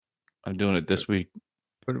I'm doing it this week.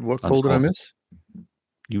 What call did I miss?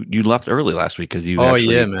 You left early last week because you. Oh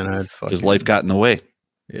yeah, man. I had because life got in the way.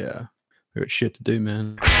 Yeah, I got shit to do,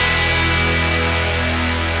 man.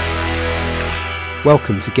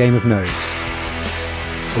 Welcome to Game of Nodes,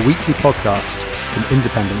 a weekly podcast from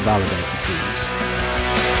independent validator teams.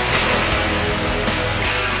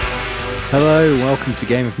 Hello, welcome to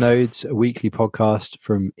Game of Nodes, a weekly podcast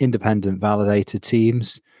from independent validator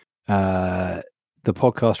teams. The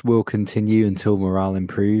podcast will continue until morale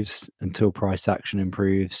improves, until price action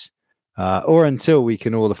improves, or until we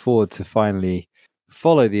can all afford to finally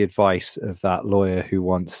follow the advice of that lawyer who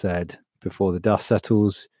once said, before the dust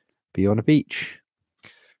settles, be on a beach.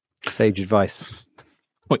 Sage advice.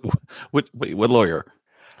 Wait, what lawyer?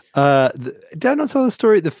 Did I not tell the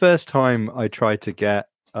story? The first time I tried to get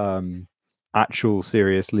actual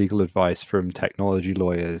serious legal advice from technology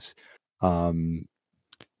lawyers, I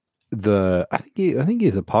think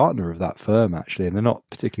he's a partner of that firm actually, and they're not a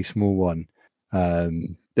particularly small one.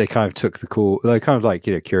 They kind of took the call. They're kind of like,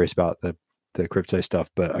 curious about the crypto stuff,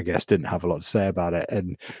 but I guess didn't have a lot to say about it.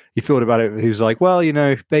 And he thought about it. He was like, well,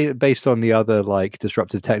 based on the other like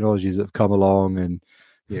disruptive technologies that have come along, and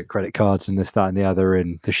credit cards and this, that, and the other,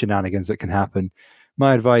 and the shenanigans that can happen,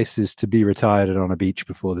 my advice is to be retired and on a beach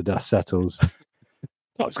before the dust settles.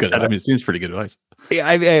 Oh, it's good. I mean, it seems pretty good advice. Yeah,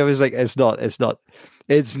 I was like, it's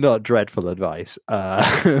not dreadful advice,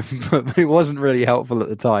 but it wasn't really helpful at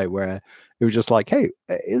the time. Where it was just like, hey,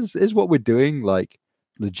 is what we're doing like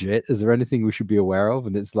legit? Is there anything we should be aware of?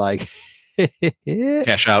 And it's like,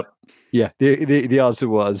 cash out. Yeah, the answer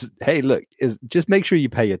was, hey, look, just make sure you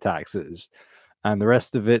pay your taxes, and the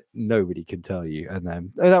rest of it nobody can tell you. And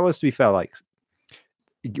then that was, to be fair, like,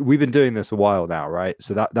 we've been doing this a while now, right?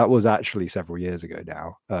 So that was actually several years ago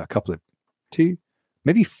now,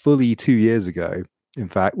 maybe fully 2 years ago. In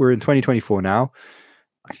fact, we're in 2024 now.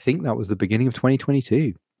 I think that was the beginning of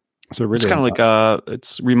 2022. So really, it's kind of like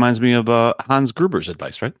it reminds me of Hans Gruber's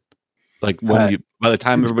advice, right? Like when by the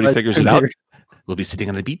time everybody figures it out, we'll be sitting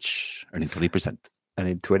on the beach earning 20%.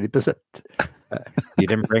 Earning 20%. You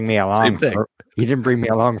didn't bring me along. You didn't bring me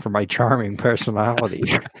along for my charming personality.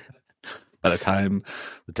 By the time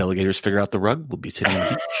the delegators figure out the rug, we'll be sitting on the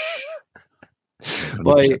beach.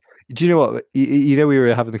 Well, do you know what? We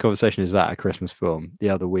were having the conversation, is that a Christmas film the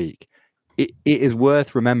other week? It is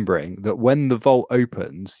worth remembering that when the vault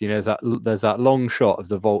opens, there's that long shot of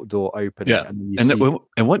the vault door opening. Yeah,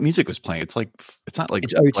 and what music was playing? It's not like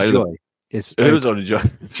it's Ode to Joy. It was Ode to Joy.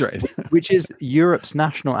 That's right. Which is Europe's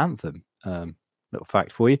national anthem. Little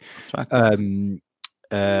fact for you.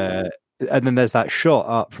 And then there's that shot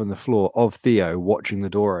up from the floor of Theo watching the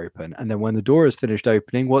door open. And then when the door is finished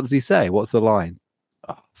opening, what does he say? What's the line?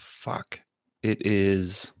 Oh, fuck. It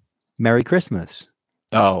is Merry Christmas.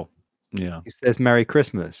 Oh, yeah. He says Merry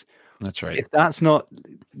Christmas. That's right. If that's not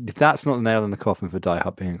the nail in the coffin for Die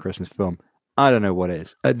Hard being a Christmas film, I don't know what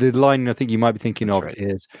is. The line I think you might be thinking of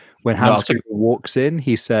is when Hans Gruber walks in,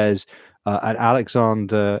 he says, when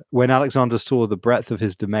Alexander saw the breadth of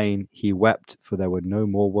his domain, he wept, for there were no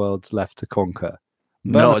more worlds left to conquer.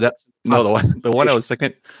 The one I was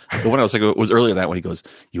thinking was earlier that when he goes,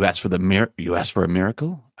 you asked for a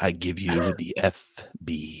miracle, I give you the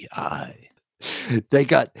FBI. They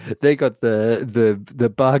got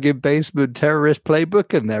the bargain basement terrorist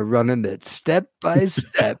playbook, and they're running it step by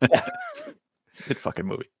step. Good fucking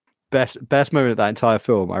movie. Best moment of that entire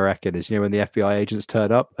film, I reckon, is when the FBI agents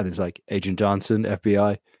turn up and it's like Agent Johnson,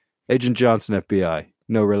 FBI, Agent Johnson, FBI,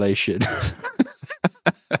 no relation.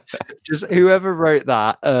 Just whoever wrote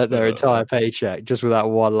that, their entire paycheck, just with that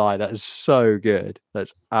one line, that is so good.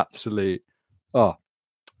 That's absolute A++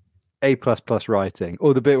 writing.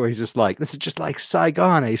 Or the bit where he's just like, this is just like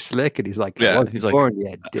Saigon, slick, and he's like, he's like, born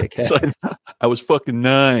yet, dickhead. I was fucking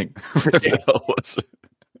 9.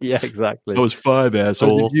 Yeah, exactly. I was 5,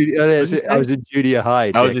 asshole. I was in junior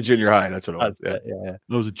high. I was in junior high. That's what I was. Yeah.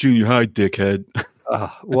 I was a junior high, dickhead.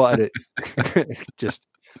 What it?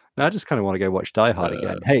 I just kind of want to go watch Die Hard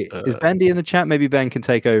again. Hey, is Bendy in the chat? Maybe Ben can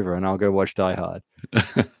take over, and I'll go watch Die Hard.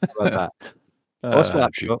 How about that? What's that?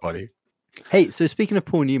 Funny. Hey, so speaking of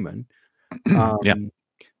Paul Newman, it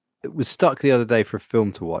was stuck the other day for a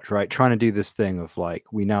film to watch. Right, trying to do this thing of like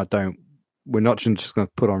we're not just going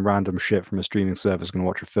to put on random shit from a streaming service, going to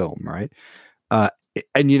watch a film, right?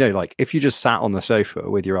 And like if you just sat on the sofa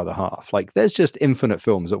with your other half, like there's just infinite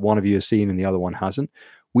films that one of you has seen and the other one hasn't.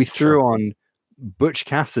 We threw on Butch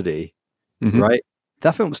Cassidy, right?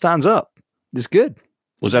 That film stands up. It's good.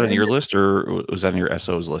 Was that on your list or was that on your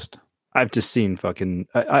SO's list? I've just seen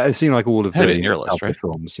I've seen like all of the in your list, right?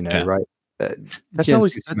 films, right? That's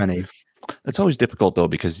always many. It's always difficult though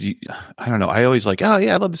because I don't know. I always like, oh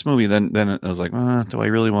yeah, I love this movie. Then I was like, do I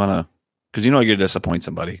really want to? Because you're gonna disappoint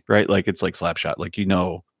somebody, right? Like it's like Slapshot. Like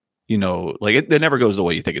like it never goes the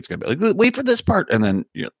way you think it's gonna be. Like wait for this part, and then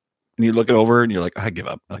and you look it over and you're like, I give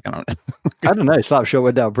up. Like I don't. I don't know. Slapshot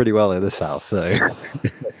went down pretty well in this house, so.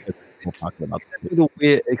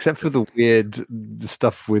 Except for the weird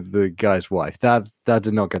stuff with the guy's wife, that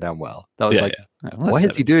did not go down well. That was Well, why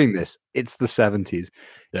is he doing this? It's the 70s.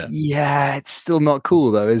 Yeah, it's still not cool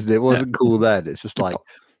though, isn't it? It wasn't cool then. It's just like,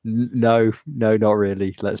 no, not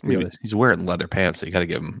really. Let's be honest. He's wearing leather pants, so you got to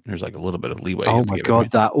give him. There's like a little bit of leeway. Oh my god,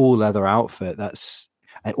 that all leather outfit. That's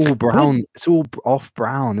all brown. It's all off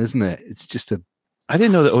brown, isn't it? It's just a. I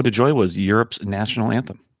didn't know that Ode to Joy was Europe's national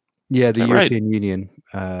anthem. Yeah, the European Union.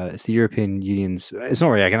 It's the European Union's. It's not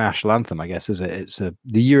really like a national anthem, I guess, is it? It's the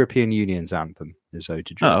European Union's anthem. Is Ode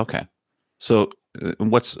to Joy. Oh, okay. So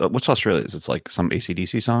what's Australia's? It's like some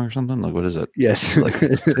AC/DC song or something. Like what is it? Yes, like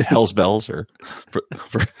Hell's Bells or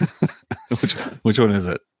which one is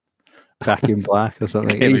it? Back in Black or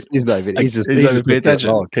something. He's just pay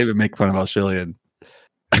attention. Can't even make fun of Australian.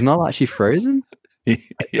 He's not actually frozen.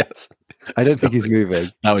 Yes. I don't think he's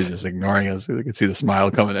moving. Now he's just ignoring us. You can see the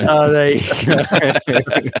smile coming in. Oh, there you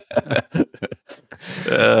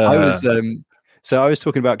go. I was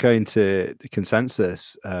talking about going to the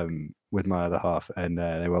Consensus with my other half, and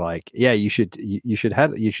they were like, "Yeah, you should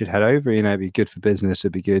head over. It'd be good for business.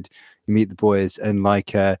 It'd be good. You meet the boys, and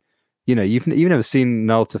like, you've never seen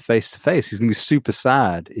Nolta face to face. He's gonna be super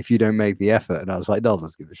sad if you don't make the effort." And I was like, "Nolta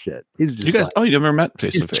doesn't give a shit. He's just you never met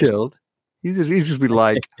face to face. He's chilled. He's just be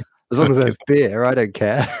like." As long as there's beer, I don't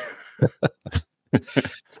care.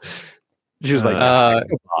 She was like,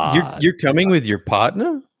 "You're coming with your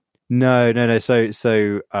partner?" No.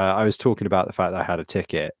 So I was talking about the fact that I had a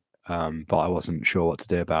ticket, but I wasn't sure what to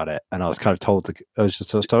do about it, and I was kind of told I was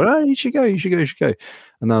told, "Oh, you should go." And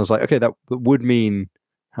then I was like, "Okay, that would mean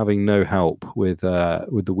having no help with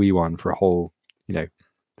the wee one for a whole,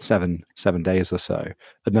 7 days or so."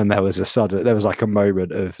 And then there was like a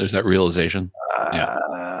moment of there's that realization.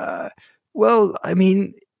 Well, I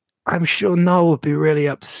mean, I'm sure Noel would be really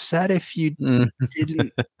upset if you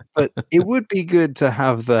didn't, but it would be good to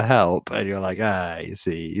have the help. And you're like, you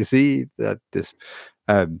see that this,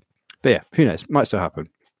 but yeah, who knows? Might still happen.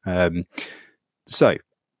 So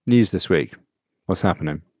news this week. What's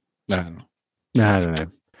happening? I don't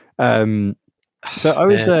know. So I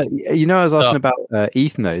was, I was asking about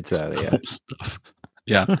ETH nodes earlier. Stuff.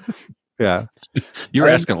 Yeah. Yeah, you were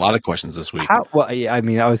asking a lot of questions this week. I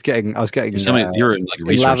was getting. You're in like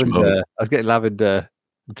research mode. I was getting Lavender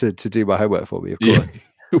to do my homework for me. Of course,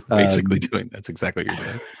 basically doing that's exactly what you're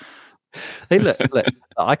doing. Hey, look!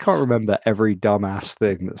 I can't remember every dumbass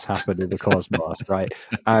thing that's happened in the cosmos, right?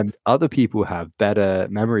 And other people have better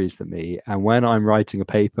memories than me. And when I'm writing a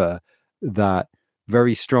paper that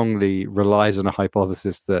very strongly relies on a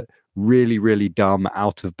hypothesis that really, really dumb,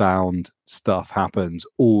 out of bound stuff happens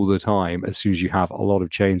all the time as soon as you have a lot of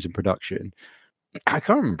change in production. I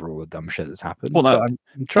can't remember all the dumb shit that's happened. Well, I'm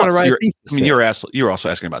trying to write. You were also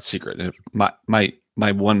asking about Secret. My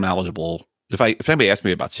one knowledgeable. If anybody asked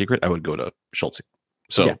me about Secret, I would go to Schultze.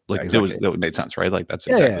 So exactly. That would make sense, right? Like that's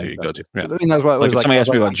exactly who you go to. Yeah. I mean, that's what if somebody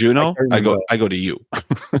asked me about Juno, I go to you.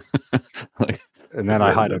 And then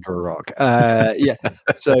I hide under a rock. Yeah.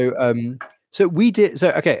 So we did.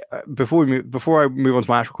 So okay. Before I move on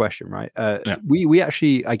to my actual question, right? We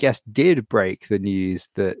actually, I guess, did break the news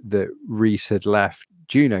that Reese had left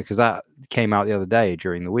Juno, because that came out the other day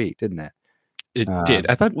during the week, didn't it? It did.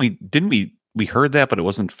 I thought we heard that, but it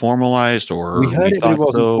wasn't formalized, or we heard it, but it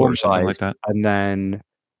wasn't formalized, or something like that. And then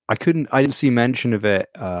I didn't see mention of it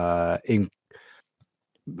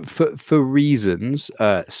for reasons.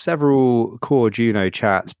 Several core Juno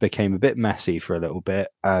chats became a bit messy for a little bit,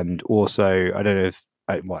 and also I don't know if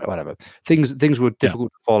whatever things were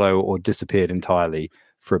difficult to follow or disappeared entirely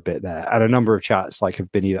for a bit there, and a number of chats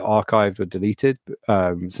have been either archived or deleted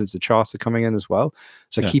since the charter coming in as well.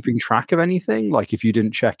 So keeping track of anything, if you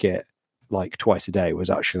didn't check it twice a day, was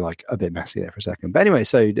actually a bit messy there for a second. But anyway,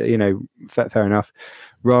 so fair enough.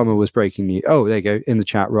 Rama was breaking news. Oh, there you go, in the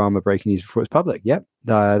chat. Rama breaking news before it's public. Yep,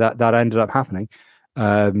 that ended up happening.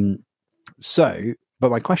 But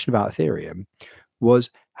my question about Ethereum was,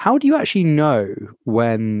 how do you actually know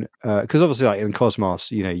when? Because obviously, in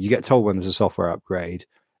Cosmos, you get told when there's a software upgrade,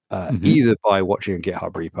 either by watching a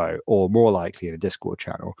GitHub repo or more likely in a Discord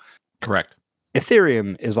channel. Correct.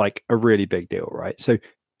 Ethereum is a really big deal, right? So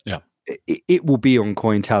it will be on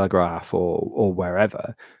Cointelegraph or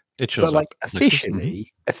wherever. It shows up. Officially,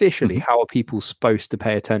 how are people supposed to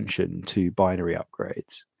pay attention to binary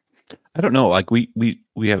upgrades? I don't know. Like we're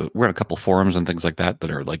in a couple forums and things like that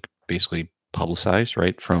are like basically publicized,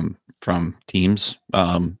 right? From teams.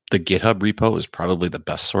 The GitHub repo is probably the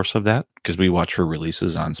best source of that because we watch for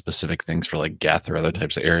releases on specific things for like Geth or other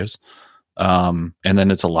types of areas. And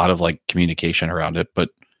then it's a lot of like communication around it,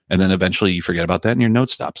 and then eventually you forget about that and your node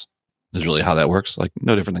stops. Is really how that works. Like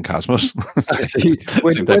no different than Cosmos.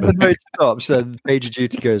 when the node stops and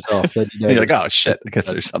PagerDuty goes off, then you're like, oh shit, I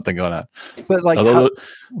guess there's something going on. But like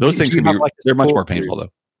those things can be like they're much more painful though.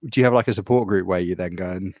 Do you have like a support group where you then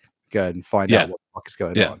go and find out what the fuck is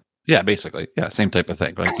going on? Yeah, basically. Yeah, same type of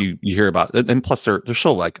thing. Like you hear about it, and plus they're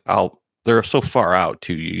so like they're so far out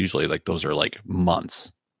too. Usually like those are like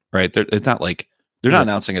months, right? It's not like they're not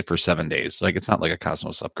announcing it for 7 days. Like it's not like a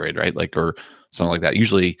Cosmos upgrade, right? Like or something like that.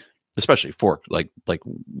 Usually, especially fork, like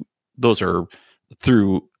those are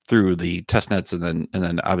through the test nets and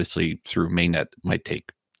then obviously through mainnet might take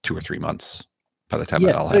 2 or 3 months by the time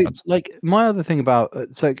that all happens. Like my other thing about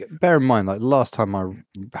bear in mind, like the last time I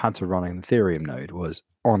had to run an Ethereum node was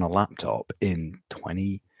on a laptop in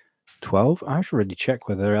 2012. I should really check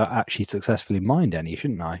whether I actually successfully mined any,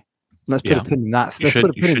 shouldn't I? Let's put a pin in that. Let's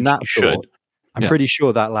put a pin in that thought. I'm pretty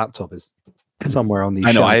sure that laptop is somewhere on these.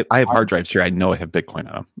 I know. I have hard drives here. I know I have Bitcoin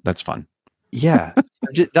on them. That's fun. Yeah,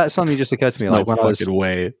 that's something just occurred to me. Like when I was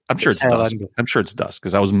way, I'm sure it's dust. I'm sure it's dust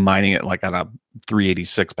because I was mining it like on a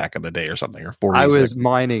 386 back in the day or something, or 486. I was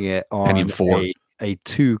mining it on a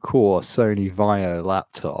 2-core Sony Vaio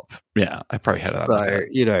laptop. Yeah, I probably had that.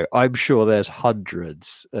 So I'm sure there's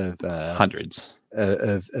hundreds of ETH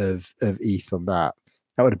on that.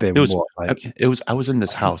 That would have been I was in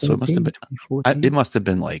this house, so it must have been. It must have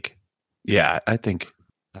been like, yeah, I think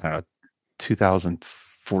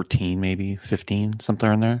 2014, maybe 15,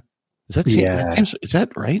 something in there. Is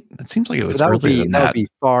that right? It seems like it was earlier than that. That would be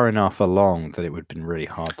far enough along that it would have been really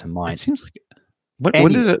hard to mine. It seems like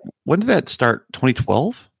when did that start?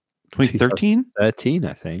 2012, 2013, 13,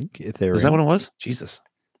 I think. Ethereum. Is that when it was? Jesus.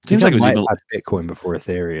 It seems like it was even had Bitcoin before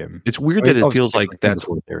Ethereum. It's weird that it feels like that's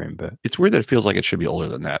Ethereum, but it's weird that it feels like it should be older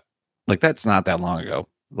than that. Like that's not that long ago.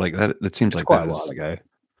 Like that. It seems like quite a while ago.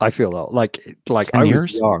 I feel like I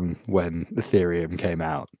was young when Ethereum came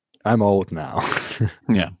out. I'm old now.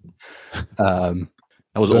 Yeah. I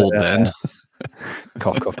was old then.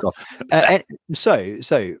 Cough, cough, cough.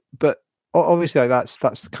 But obviously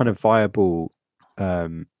that's kind of viable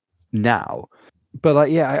now. But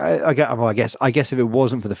like, yeah, I guess if it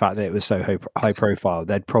wasn't for the fact that it was so high profile,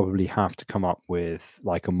 they'd probably have to come up with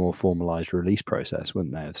like a more formalized release process,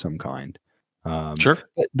 wouldn't they, of some kind? Sure.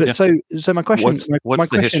 But yeah. So my question. What's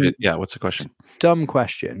the history? Yeah. What's the question? Dumb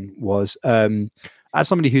question was, as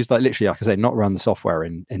somebody who's like literally, like I say, not run the software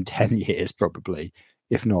in 10 years, probably,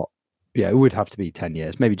 if not, yeah, it would have to be 10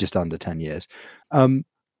 years, maybe just under 10 years.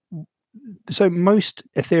 So most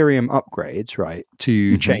Ethereum upgrades, right,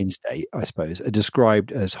 to chain state, I suppose, are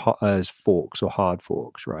described as forks or hard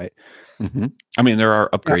forks, right? Mm-hmm. I mean, there are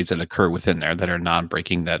upgrades that occur within there that are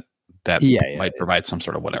non-breaking that might provide some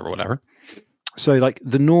sort of whatever. So, like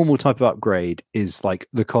the normal type of upgrade is like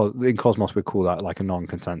in Cosmos we call that like a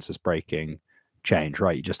non-consensus breaking change,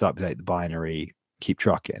 right? You just update the binary, keep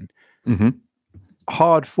trucking. Mm-hmm.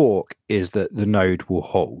 Hard fork is that the node will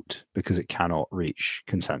halt because it cannot reach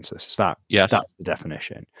consensus. That's the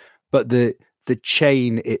definition. But the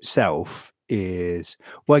chain itself is,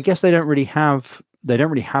 well, I guess they don't really have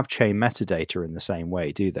chain metadata in the same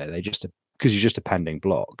way, do they? They just, because you're just appending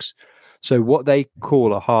blocks. So what they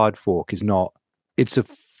call a hard fork is not, it's a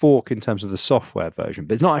fork in terms of the software version,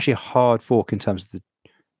 but it's not actually a hard fork in terms of the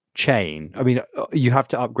chain. I mean, you have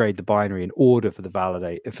to upgrade the binary in order for the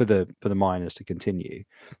miners to continue.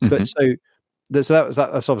 But that's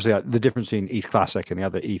obviously like the difference between ETH Classic and the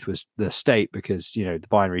other ETH was the state, because the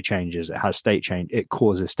binary changes, it has state change, it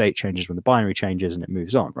causes state changes when the binary changes and it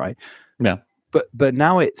moves on, right? Yeah. But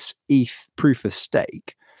now it's ETH proof of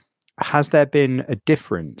stake. Has there been a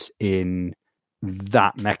difference in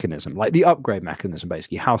that mechanism, like the upgrade mechanism,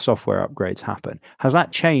 basically how software upgrades happen? Has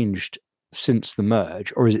that changed since the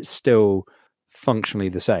merge, or is it still functionally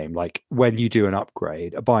the same? Like when you do an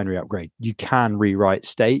upgrade, a binary upgrade, you can rewrite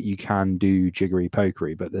state, you can do jiggery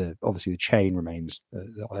pokery, but obviously the chain remains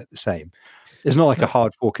the same. It's not like a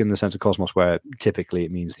hard fork in the sense of Cosmos where typically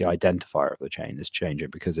it means the identifier of the chain is changing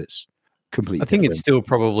because it's completely think it's still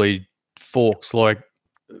probably forks, like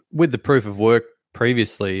with the proof of work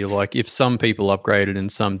previously, like if some people upgraded and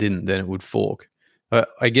some didn't, then it would fork.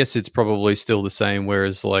 I guess it's probably still the same,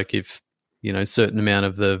 whereas like if a certain amount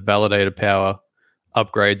of the validator power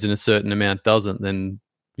upgrades and a certain amount doesn't, then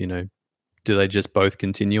do they just both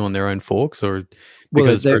continue on their own forks? Or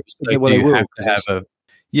because do you have to have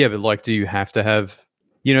do you have to have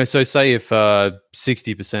So say if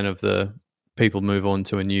 60% of the people move on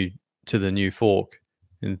to the new fork,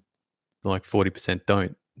 and like 40%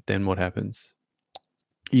 don't, then what happens?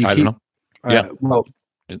 I don't know. Yeah. Well,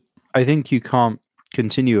 I think you can't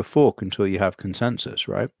continue a fork until you have consensus,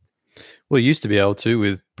 right? Well, you used to be able to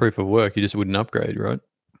with proof of work. You just wouldn't upgrade, right?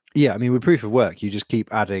 Yeah, I mean, with proof of work, you just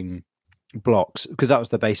keep adding blocks because that was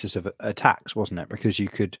the basis of attacks, wasn't it? Because you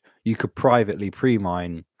could privately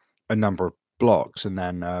pre-mine a number of blocks and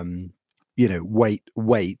then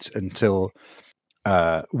wait until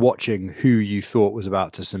watching who you thought was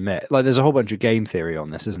about to submit. Like, there's a whole bunch of game theory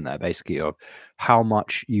on this, isn't there? Basically, of how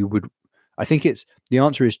much you would. I think the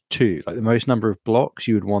answer is 2. Like, the most number of blocks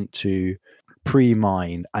you would want to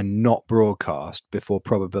pre-mine and not broadcast before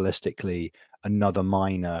probabilistically another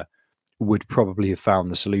miner would probably have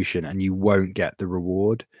found the solution, and you won't get the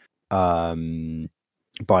reward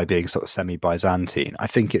by being sort of semi-Byzantine. I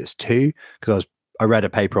think it's 2 because I read a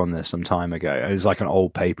paper on this some time ago. It was like an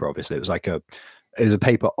old paper, obviously. It was a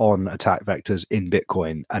paper on attack vectors in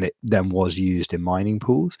Bitcoin, and it then was used in mining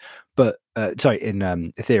pools. But in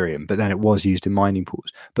Ethereum, but then it was used in mining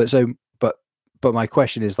pools. But my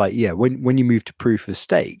question is, like, yeah, when you move to proof of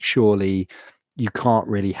stake, surely you can't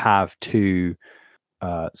really have 2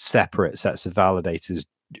 separate sets of validators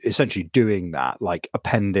essentially doing that, like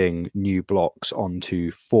appending new blocks onto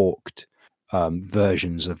forked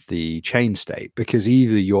versions of the chain state, because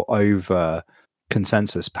either you're over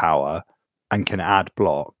consensus power and can add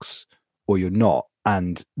blocks, or you're not.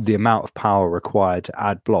 And the amount of power required to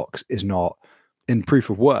add blocks is not in proof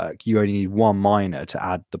of work. You only need 1 miner to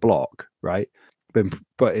add the block, right?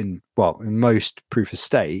 But in most proof of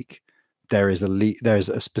stake, there's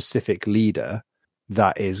a specific leader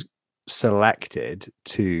that is selected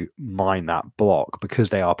to mine that block because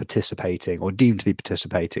they are participating or deemed to be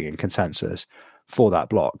participating in consensus for that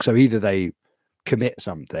block. So either they commit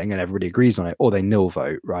something and everybody agrees on it, or they nil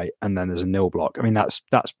vote, right? And then there's a nil block. I mean, that's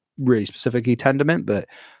really specifically Tendermint, but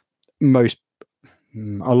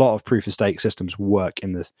a lot of proof of stake systems work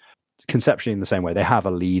in this conceptually in the same way. They have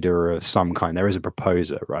a leader of some kind. There is a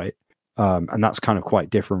proposer, right? And that's kind of quite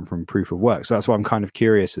different from proof of work. So that's why I'm kind of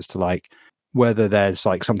curious as to like whether there's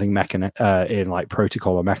like something in like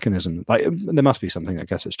protocol or mechanism. Like, there must be something, I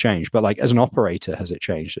guess, that's changed. But like, as an operator, has it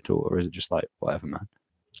changed at all, or is it just like whatever, man?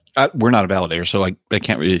 We're not a validator, so I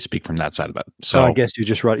can't really speak from that side of it. So I guess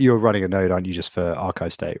you're running a node, aren't you, just for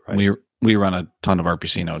archive state, right? We run a ton of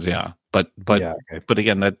RPC nodes, yeah. But yeah, okay. But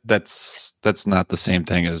again, that's not the same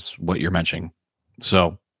thing as what you're mentioning.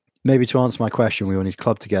 So maybe to answer my question, we will need to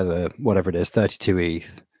club together whatever it is, 32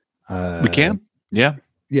 ETH. We can, yeah.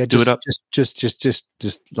 Yeah, do it up.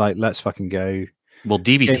 Just like, let's fucking go. Well,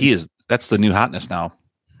 DVT that's the new hotness now.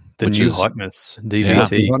 The new hotness,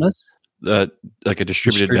 DVT. Yeah. Like a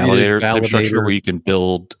distributed validator infrastructure where you can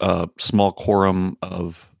build a small quorum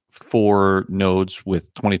of 4 nodes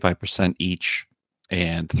with 25% each,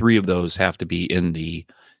 and 3 of those have to be in the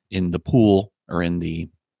pool, or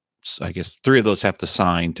I guess 3 of those have to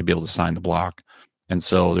sign to be able to sign the block. And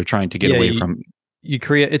so they're trying to get away from. You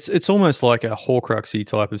create it's almost like a Horcruxy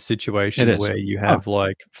type of situation where you have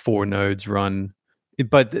like 4 nodes run,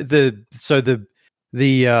 but they shard the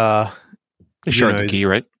key,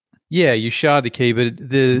 right? Yeah, you shard the key, but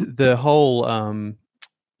the whole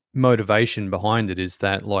motivation behind it is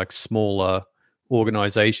that like smaller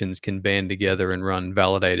organizations can band together and run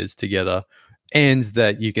validators together, and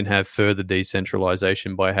that you can have further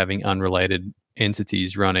decentralization by having unrelated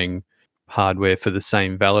entities running hardware for the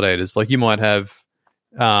same validators. Like, you might have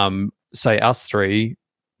say us 3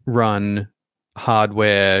 run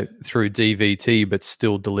hardware through DVT but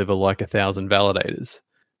still deliver like 1,000 validators.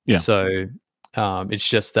 Yeah. So it's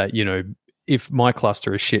just that, if my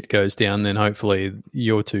cluster of shit goes down, then hopefully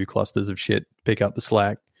your 2 clusters of shit pick up the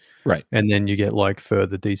slack. Right. And then you get like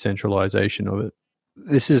further decentralization of it.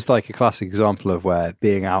 This is like a classic example of where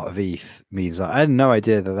being out of ETH means I had no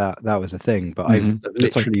idea that was a thing, but I've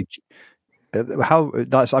literally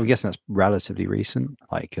I'm guessing that's relatively recent,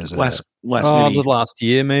 like as last the last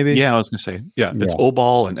year maybe. Yeah, I was gonna say it's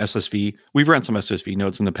OBOL and SSV. We've run some SSV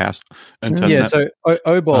nodes in the past. And so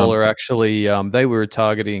OBOL are actually they were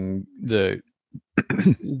targeting the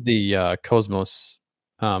Cosmos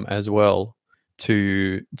as well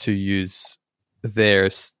to use their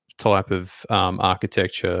type of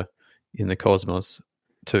architecture in the Cosmos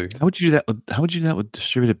too. How would you do that? How would you do that with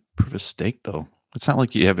distributed proof of stake though? It's not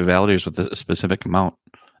like you have validators with a specific amount.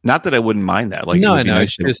 Not that I wouldn't mind that. Like,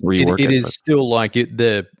 it's just it is still like it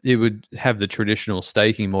would have the traditional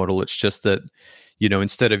staking model. It's just that,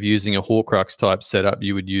 instead of using a Horcrux type setup,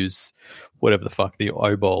 you would use whatever the fuck the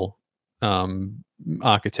OBOL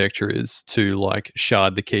architecture is to like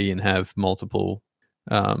shard the key and have multiple,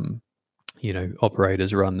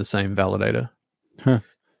 operators run the same validator.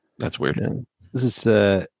 That's weird. Yeah.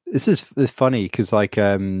 This is funny because like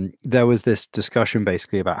there was this discussion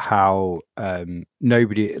basically about how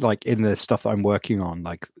nobody, like in the stuff that I'm working on,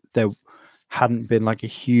 like there hadn't been like a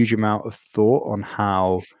huge amount of thought on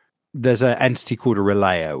how there's an entity called a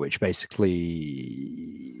relayer, which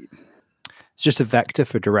basically it's just a vector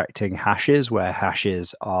for directing hashes, where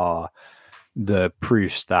hashes are the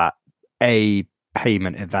proofs that a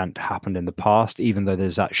payment event happened in the past, even though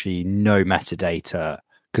there's actually no metadata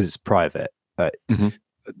because it's private.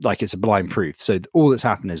 Like it's a blind proof. So all that's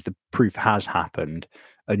happened is the proof has happened.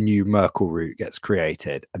 A new Merkle root gets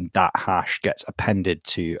created, and that hash gets appended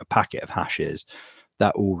to a packet of hashes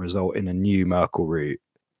that all result in a new Merkle root.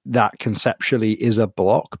 That conceptually is a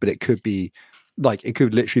block, but it could be like, it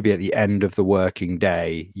could literally be at the end of the working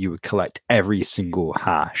day, you would collect every single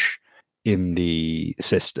hash in the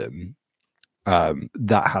system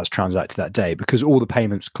that has transacted that day, because all the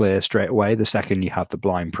payments clear straight away the second you have the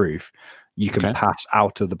blind proof. You can pass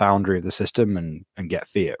out of the boundary of the system and get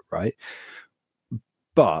fiat, right?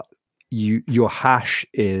 But your hash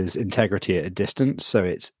is integrity at a distance, so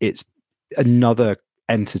it's another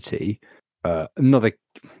entity,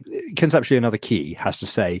 conceptually another key has to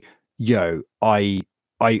say, yo, I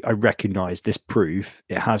recognize this proof.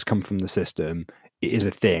 It has come from the system. It is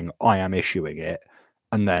a thing. I am issuing it,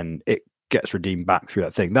 and then it gets redeemed back through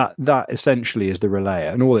that thing. That essentially is the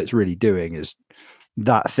relayer, and all it's really doing is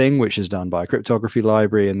that thing, which is done by a cryptography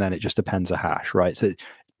library, and then it just appends a hash, right? So it's a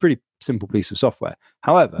pretty simple piece of software.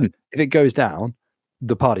 However, if it goes down,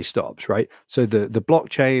 the party stops, right? So the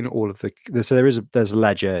blockchain, all of so there's a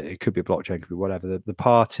ledger, it could be a blockchain, it could be whatever. The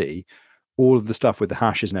party, all of the stuff with the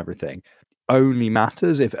hashes and everything only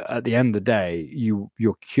matters if at the end of the day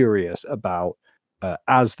you're curious about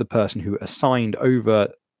as the person who assigned over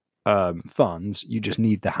funds, you just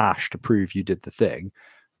need the hash to prove you did the thing.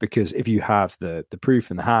 Because if you have the proof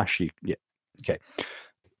and the hash,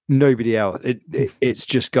 nobody else, it's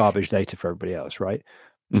just garbage data for everybody else, right?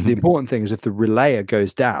 The important thing is if the relayer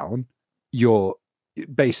goes down,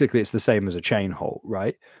 basically it's the same as a chain halt,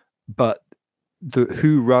 right? But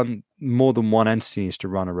who run more than one entity needs to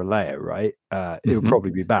run a relayer, right? It would probably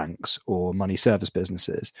be banks or money service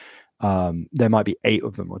businesses. There might be 8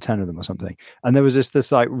 of them or 10 of them or something. And there was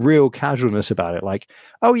this like real casualness about it. Like,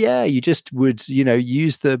 oh yeah, you just would,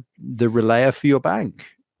 use the relayer for your bank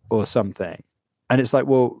or something. And it's like,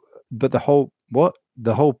 well, but there's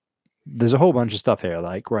a whole bunch of stuff here,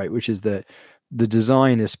 like, right, which is that the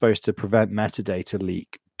design is supposed to prevent metadata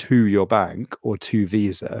leak to your bank or to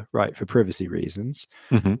Visa, right, for privacy reasons.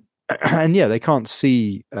 And yeah, they can't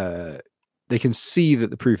see, they can see that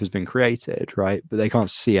the proof has been created, right, but they can't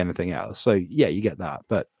see anything else. So yeah, you get that,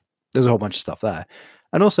 but there's a whole bunch of stuff there.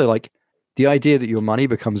 And also like the idea that your money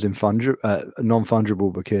becomes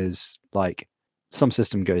non-fungible because like some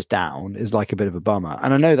system goes down is like a bit of a bummer.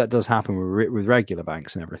 And I know that does happen with regular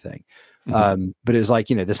banks and everything. But it's like,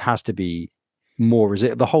 this has to be more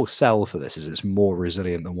resilient. The whole sell for this is it's more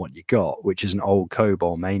resilient than what you got, which is an old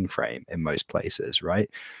COBOL mainframe in most places, right?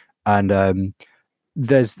 And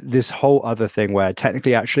there's this whole other thing where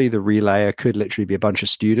technically actually the relayer could literally be a bunch of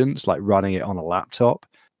students like running it on a laptop.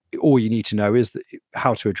 All you need to know is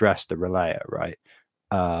how to address the relayer, right?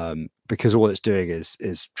 Because all it's doing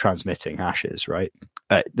is transmitting hashes, right?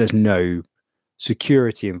 There's no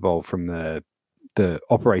security involved from the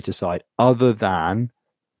operator side other than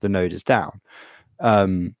the node is down.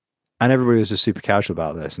 And everybody was just super casual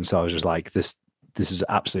about this. And so I was just like, this is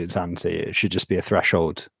absolute insanity. It should just be a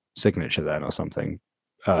threshold signature then or something,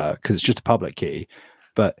 because it's just a public key.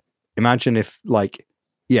 But imagine if like,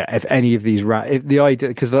 yeah, if any of these if the idea,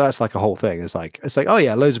 because that's like a whole thing. It's like, oh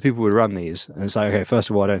yeah, loads of people would run these, and it's like, okay, first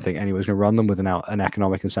of all, I don't think anyone's going to run them without an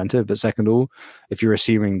economic incentive. But second of all, if you're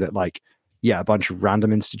assuming that like, yeah, a bunch of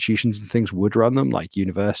random institutions and things would run them, like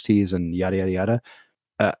universities and yada yada yada,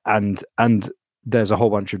 and there's a whole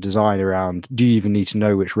bunch of design around. Do you even need to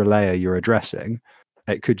know which relayer you're addressing?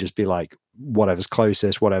 It could just be like whatever's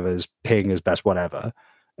closest, whatever's ping is best, whatever.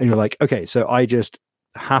 And you're like, okay, so I just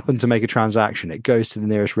happen to make a transaction. It goes to the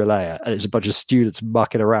nearest relayer, and it's a bunch of students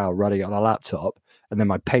mucking around running it on a laptop, and then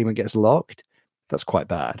my payment gets locked. That's quite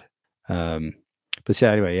bad. But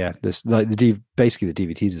yeah, anyway, yeah, this like basically the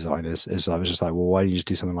DVT design is I was just like, well, why didn't you just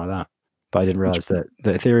do something like that? But I didn't realize that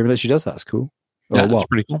Ethereum literally does that. That's cool. Yeah, that's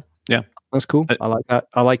pretty cool. Yeah, that's cool. I like that.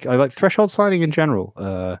 I like threshold signing in general.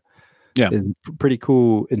 Is pretty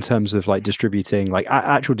cool in terms of like distributing like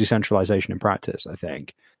actual decentralization in practice. I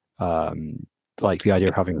think like the idea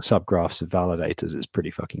of having subgraphs of validators is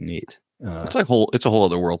pretty fucking neat. It's a whole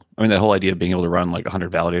other world. I mean, that whole idea of being able to run like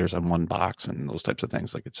 100 validators on one box and those types of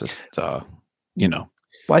things, like it's just, you know.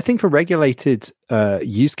 Well, I think for regulated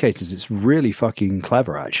use cases, it's really fucking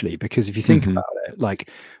clever, actually, because if you think about it, like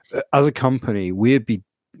as a company, we'd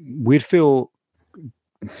feel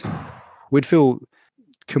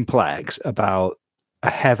complex about a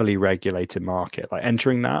heavily regulated market, like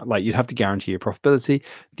entering that. Like you'd have to guarantee your profitability,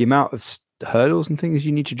 the amount of hurdles and things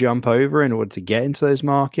you need to jump over in order to get into those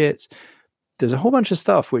markets. There's a whole bunch of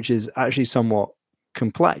stuff which is actually somewhat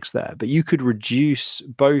complex there, but you could reduce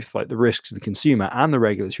both like the risk to the consumer and the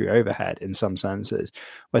regulatory overhead in some senses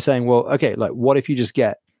by saying, well, okay, like what if you just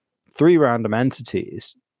get 3 random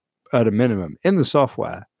entities at a minimum in the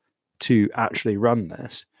software to actually run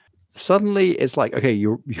this? Suddenly it's like, okay,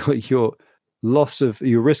 your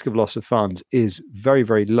risk of loss of funds is very,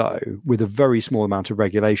 very low with a very small amount of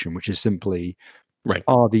regulation, which is simply, right,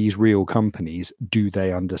 are these real companies? Do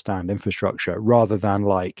they understand infrastructure? Rather than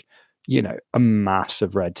like, you know, a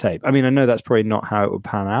massive red tape. I mean, I know that's probably not how it would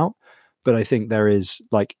pan out, but I think there is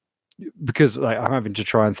like, because like I'm having to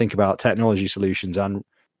try and think about technology solutions and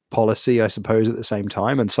policy, I suppose, at the same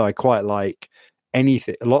time. And so I quite like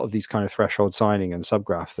anything, a lot of these kind of threshold signing and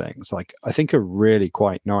subgraph things, like I think are really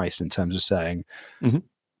quite nice in terms of saying,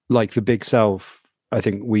 like the big self, I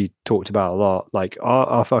think we talked about a lot, like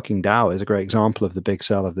our fucking DAO is a great example of the big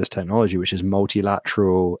sell of this technology, which is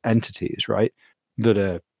multilateral entities, right? That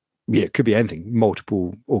are, yeah, it could be anything,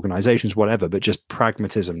 multiple organizations, whatever, but just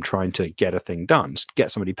pragmatism, trying to get a thing done,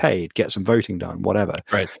 get somebody paid, get some voting done, whatever.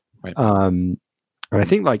 Right. And I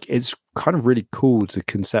think like it's kind of really cool to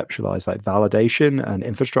conceptualize like validation and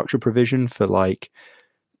infrastructure provision for like,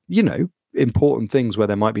 you know, important things where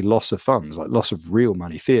there might be loss of funds, like loss of real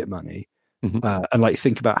money, fiat money, and like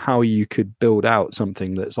think about how you could build out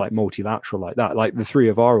something that's like multilateral like that. Like the 3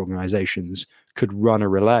 of our organizations could run a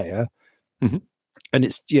relayer, and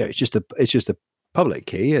it's, you know, it's just a public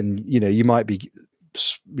key, and you know, you might be,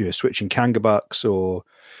 you know, switching Kanga bucks or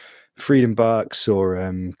Freedom bucks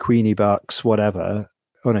or Queenie bucks, whatever.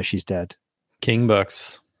 Oh no, she's dead. King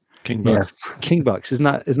bucks. King bucks. Isn't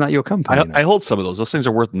that your company? I hold some of those. Those things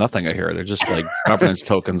are worth nothing. I hear they're just like governance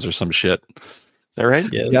tokens or some shit. Is that right?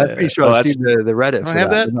 Yeah, I'm pretty sure I've seen the Reddit. I have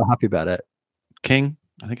that. I'm not happy about it. King,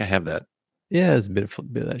 I think I have that. Yeah, there's a bit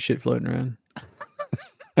of that shit floating around.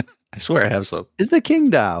 I swear I have some. Is the King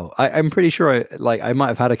DAO? I'm pretty sure I might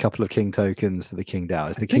have had a couple of King tokens for the King DAO.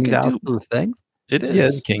 Is the King DAO still a thing? It is. Yeah,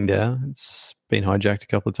 it's King DAO. It's been hijacked a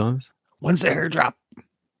couple of times. When's the airdrop?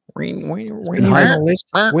 When you going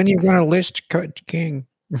to list King?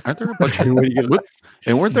 Aren't there a bunch of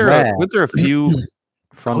and weren't there a few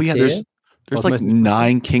Frontier? Oh yeah, there's like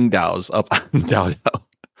 9 King DAOs up on DAO.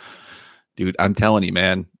 Dude, I'm telling you,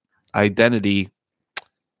 man. Identity,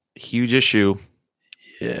 huge issue.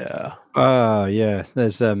 Yeah. Yeah.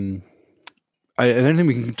 There's I don't think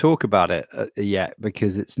we can talk about it yet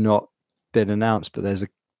because it's not been announced, but there's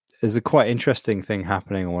a quite interesting thing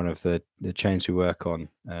happening on one of the chains we work on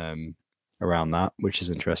around that, which is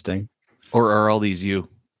interesting. Or are all these you?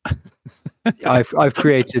 I've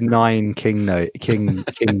created 9 King DAOs.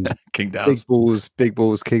 Big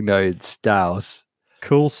balls King nodes DAOs.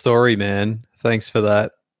 Cool story, man. Thanks for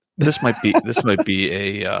that. This might be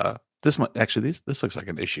a this looks like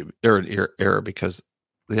an issue or an error because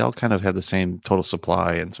they all kind of have the same total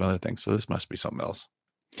supply and some other things. So this must be something else.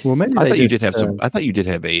 Well, maybe I thought you did have some. I thought you did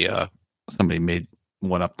have a somebody made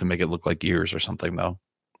one up to make it look like yours or something. Though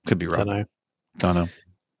could be wrong. Don't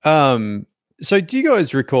know. So do you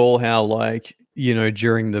guys recall how, like, you know,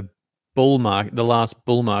 during the bull market, the last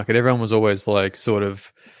bull market, everyone was always like sort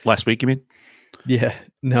of last week? You mean? Yeah.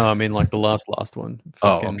 No, I mean like the last one.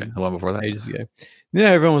 Oh, okay. The one before that. Ages ago. Yeah,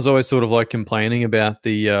 everyone was always sort of like complaining about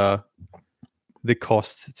the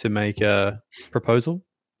cost to make a proposal.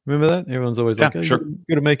 Remember that? Everyone's always like, oh, sure. You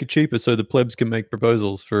got to make it cheaper so the plebs can make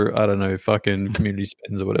proposals for, I don't know, fucking community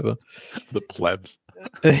spends or whatever. The plebs.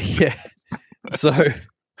 Yeah.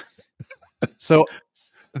 So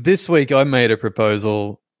this week I made a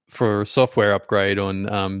proposal for a software upgrade on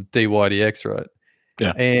DYDX, right?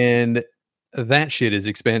 Yeah. And that shit is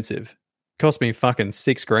expensive. Cost me fucking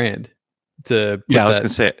 $6,000 to. Yeah, I was gonna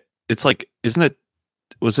say it's like, isn't it?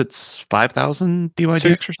 Was it 5,000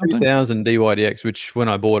 DYDX or something? 2,000 DYDX, which when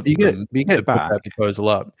I bought, you get back that proposal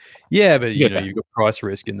up. Yeah, but you know you've got price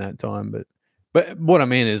risk in that time. But what I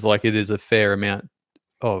mean is, like, it is a fair amount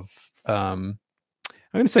of. I'm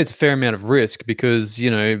going to say it's a fair amount of risk because,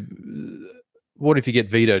 you know, what if you get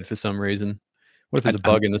vetoed for some reason? What if there's a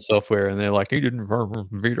bug in the software and they're like, you didn't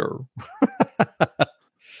veto?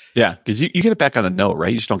 Yeah, because you get it back on the note,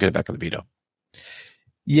 right? You just don't get it back on the veto.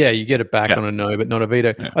 Yeah, you get it back Yeah. on a no, but not a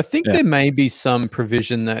veto. Yeah. I think Yeah. there may be some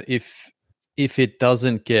provision that if it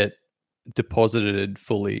doesn't get deposited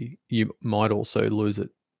fully, you might also lose it.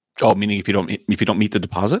 Oh, meaning if you don't meet the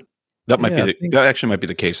deposit, that might Yeah, I be think- that actually might be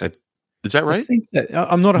the case. Is that I right? think that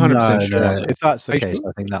I'm not 100% sure. on that. If that's the Are you case, sure?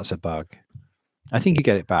 I think that's a bug. I think you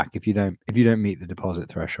get it back if you don't meet the deposit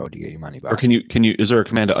threshold. You get your money back. Or can you? Is there a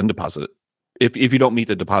command to undeposit it? If you don't meet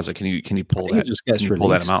the deposit, can you pull think it that? just gets can you pull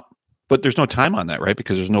that released. amount? But there's no time on that, right?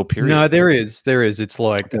 Because there's no period. No, there is. It's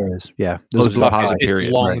like There is, yeah. There's There's a a block. deposit it's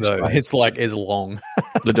period. long Right, though. right. It's like it's long.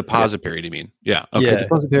 The deposit period, you mean? Yeah. Okay. Yeah. The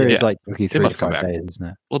deposit period is Yeah. like typically 3 to must come 5 back. days, isn't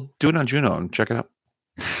it? Well, do it on Juno and check it out.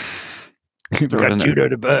 We've Throw it in got there. Juno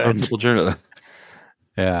to burn. People Juno.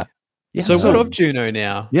 Yeah. Yeah. So what of Juno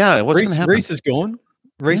now? Yeah. What's Reese, going to happen? Reese is gone.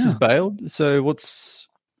 Reese is Yeah. bailed. So what's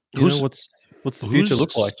Who's- what's the future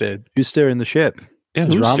look like there? Who's steering the ship? Yeah. Is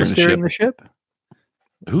Who's Rama steering steering the ship? the ship?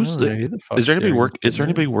 Who's I don't know the, who the fuck's is there anybody steering work? the Is there ship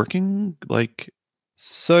anybody working like?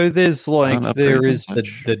 So there's like On upgrades there and is the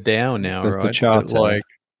such? DAO now, The right? But, charter. like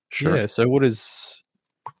Sure. yeah. So what is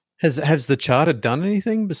has the charter done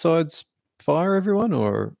anything besides fire everyone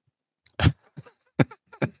or?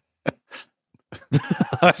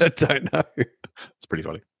 I don't know. It's pretty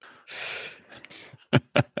funny.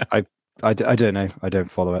 I don't know. I don't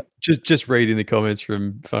follow it. Just reading the comments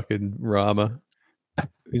from fucking Rama.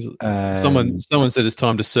 Someone Um, said it's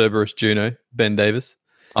time to Cerberus Juno, Ben Davis.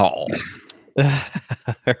 Oh,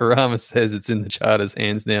 Rama says it's in the charter's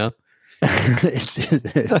hands now. it's in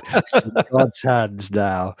God's hands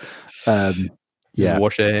now. Yeah.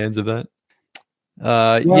 Wash our hands of that.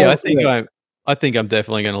 Well, yeah, yeah. I think I'm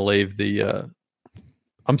definitely going to leave the.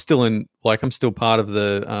 I'm still part of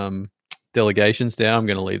the delegations now. I'm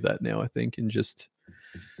going to leave that now, I think, and just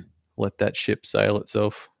let that ship sail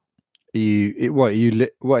itself. What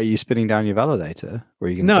are you spinning down your validator? Or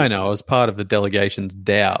are you No, I was part of the delegation's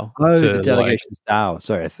DAO. Oh, to, the like, delegation's DAO.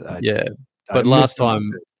 Sorry. yeah, I but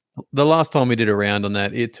misunderstood. the last time we did a round on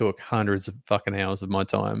that, it took hundreds of fucking hours of my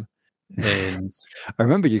time, and I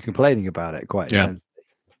remember you complaining about it quite Yeah. intensely.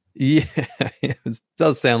 yeah, it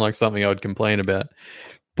does sound like something I would complain about.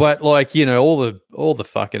 But like all the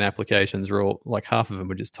fucking applications are all like half of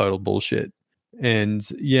them are just total bullshit, and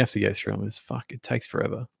you have to go through them. It takes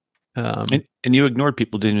forever. and you ignored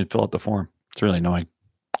people who didn't even fill out the form. It's really annoying.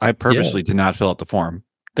 I purposely did not fill out the form,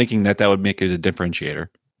 thinking that would make it a differentiator.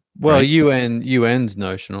 Well, right. UN's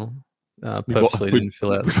notional. We Purposely bought- didn't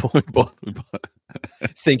fill out the We form, bought- we bought-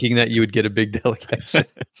 thinking that you would get a big delegation.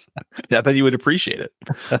 I thought you would appreciate it.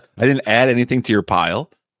 I didn't add anything to your pile,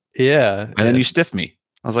 Yeah, and then you stiffed me.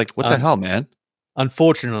 I was like, "What the hell, man?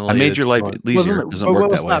 unfortunately, I made your it's life not- easier. It doesn't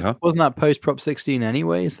work that way, huh?" Wasn't that post Prop 16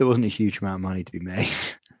 anyways? There wasn't a huge amount of money to be made.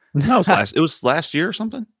 No, it was last year or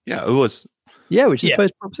something. Yeah, it was. Yeah, which is Yeah.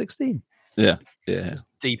 post Prop 16. Yeah,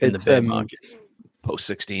 deep in the It's, bear market. post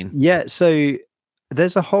 16. Yeah, so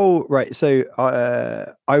there's a whole right. So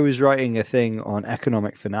I was writing a thing on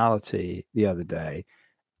economic finality the other day,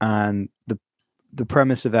 and the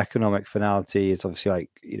premise of economic finality is obviously like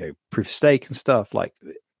proof of stake and stuff like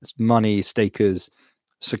money stakers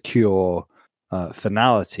secure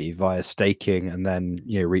finality via staking and then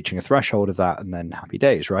reaching a threshold of that and then happy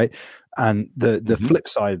days, right? And the Mhm. flip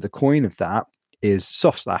side of the coin of that is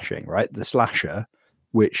soft slashing, right? The slasher,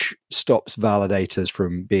 which stops validators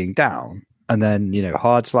from being down, and then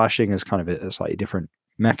hard slashing is kind of a slightly different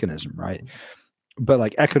mechanism, right? But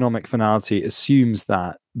like economic finality assumes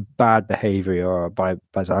that bad behavior or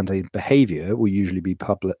Byzantine behavior will usually be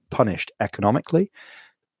punished economically.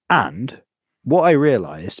 And what I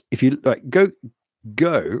realized, if you like go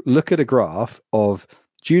look at a graph of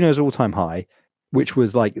Juno's all-time high, which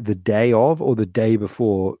was like the day of or the day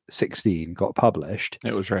before 16 got published,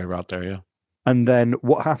 It was right about there. Yeah. and then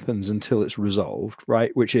what happens until it's resolved,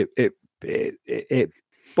 right? Which it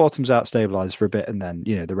bottoms out, stabilizes for a bit, and then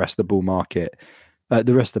the rest of the bull market,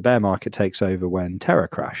 the rest of the bear market takes over when Terra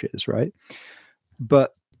crashes, right?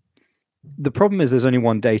 But the problem is there's only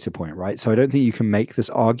one data point, right? So I don't think you can make this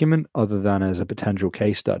argument other than as a potential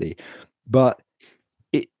case study. But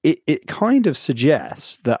it kind of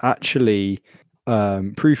suggests that actually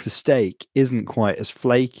proof of stake isn't quite as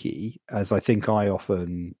flaky as I think I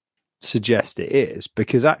often suggest it is,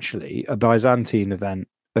 because actually a Byzantine event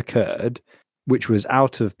occurred which was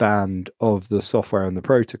out of band of the software and the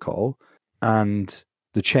protocol, and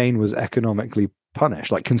the chain was economically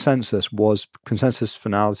punished. Like consensus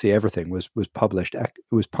finality, everything was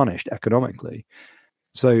punished economically.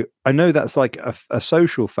 So I know that's like a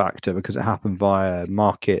social factor because it happened via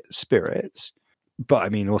market spirits, but I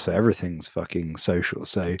mean also everything's fucking social.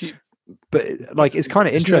 So but like it's kind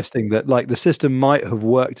of interesting that like the system might have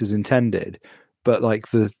worked as intended, but like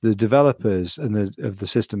the developers and of the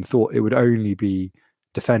system thought it would only be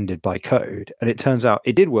defended by code, and it turns out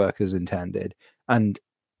it did work as intended, and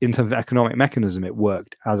in terms of economic mechanism it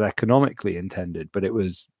worked as economically intended, but it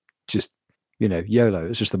was just YOLO.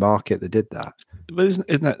 It's just the market that did that. But isn't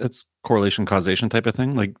that's correlation causation type of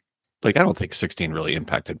thing? Like I don't think 16 really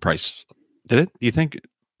impacted price, did it? Do you think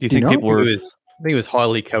people were? I think it was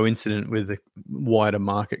highly coincident with the wider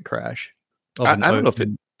market crash. I don't know if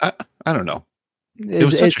I don't know. It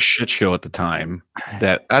was such a shit show at the time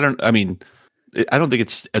that I don't think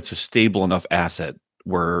it's a stable enough asset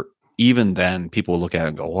where even then people look at it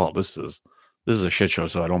and go, well, this is a shit show,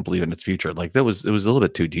 so I don't believe in its future. Like it was a little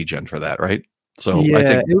bit too degen for that, right? So yeah, I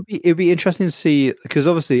think it'd be interesting to see, because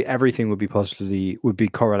obviously everything would be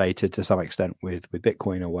correlated to some extent with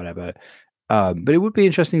Bitcoin or whatever. But it would be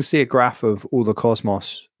interesting to see a graph of all the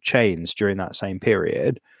Cosmos chains during that same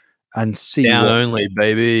period and see down only,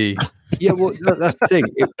 baby. Yeah, well, that's the thing.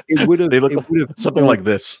 It would have something like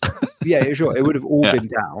this. Yeah, sure. It would have all been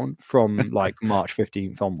down from like March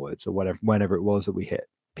 15th onwards or whenever it was that we hit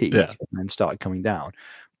peak and then started coming down.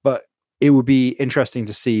 But it would be interesting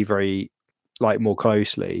to see very more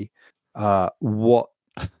closely what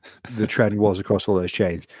the trend was across all those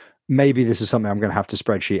chains. Maybe this is something I'm going to have to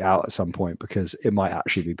spreadsheet out at some point because it might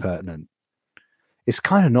actually be pertinent. It's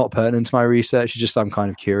kind of not pertinent to my research. It's just I'm kind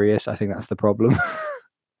of curious. I think that's the problem.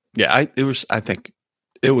 Yeah, I think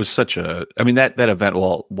it was such a. I mean that event,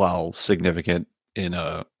 while significant in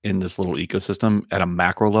this little ecosystem at a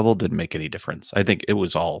macro level, didn't make any difference. I think it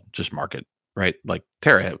was all just market, right? Like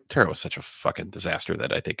Terra was such a fucking disaster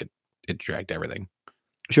that I think it dragged everything.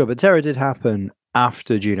 Sure, but Terra did happen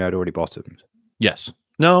after Juno had already bottomed. Yes.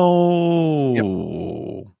 No.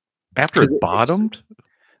 Yep. After it bottomed?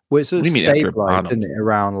 Well, it sort of stabilized, didn't it,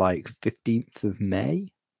 around like 15th of May?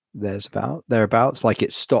 Thereabouts. Like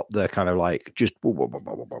it stopped the kind of like just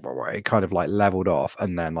it kind of like leveled off,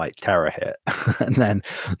 and then like Terra hit, and then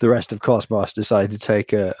the rest of Cosmos decided to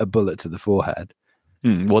take a bullet to the forehead.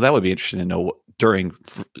 Well, that would be interesting to know during.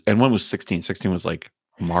 And when was 16? 16 was like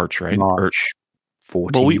March, right? March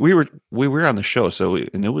 14. Well, we were on the show, so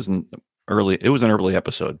and it was an early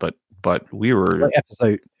episode, but we were like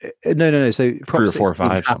episode. No. So 3 or 4 or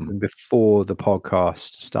 5 something before the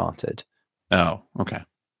podcast started. Oh, okay.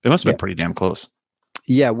 It must have been pretty damn close.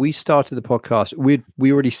 Yeah, we started the podcast.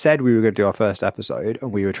 We already said we were going to do our first episode,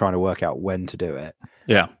 and we were trying to work out when to do it.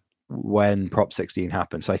 Yeah. When Prop 16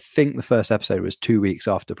 happened. So I think the first episode was 2 weeks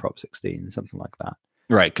after Prop 16, something like that.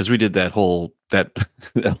 Right, because we did that whole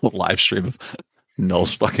live stream of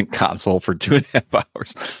Null's fucking console for 2.5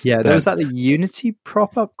 hours. Yeah, was that the Unity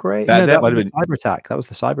prop upgrade? That might have been cyber attack. That was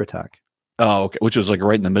the cyber attack. Oh, okay. Which was like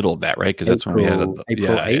right in the middle of that, right? Because that's when we had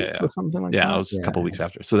April 8th or something like that. Yeah, it was a couple weeks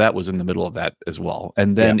after. So that was in the middle of that as well.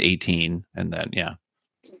 And then 18, and then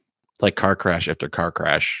like car crash after car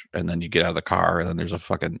crash, and then you get out of the car, and then there's a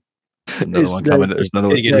fucking another one coming. There's another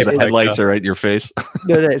one. The headlights are right in your face.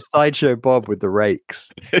 No, it's Sideshow Bob with the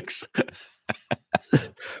rakes.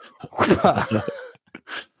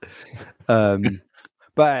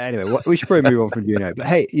 But anyway, we should probably move on from Juno. But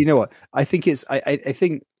hey, you know what? I think I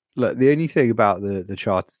think. Look, the only thing about the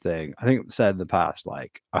charter thing, I think I've said in the past,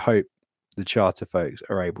 like, I hope the charter folks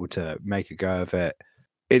are able to make a go of it.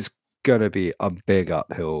 It's going to be a big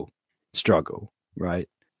uphill struggle, right?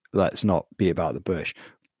 Let's not be about the bush.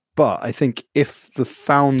 But I think if the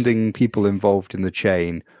founding people involved in the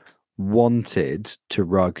chain wanted to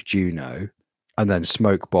rug Juno and then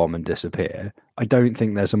smoke bomb and disappear, I don't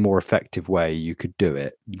think there's a more effective way you could do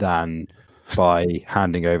it than by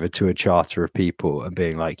handing over to a charter of people and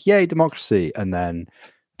being like, yay, democracy, and then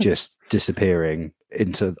just disappearing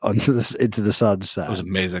into the sunset. That was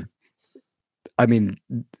amazing. I mean,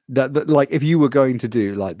 that like if you were going to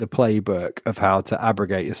do like the playbook of how to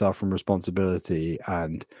abrogate yourself from responsibility,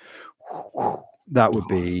 and that would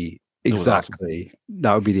be exactly awesome.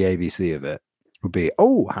 That would be the ABC of it. Would be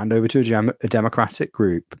hand over to a democratic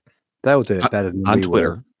group. They'll do it better than on we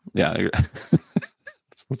Twitter. Will. Yeah.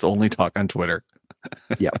 Let's only talk on Twitter.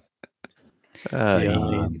 Yeah.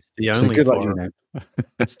 It's the only forum.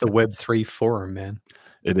 It's the Web3 forum, man.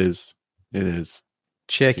 It is.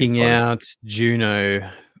 Checking out Juno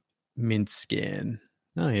mint scan.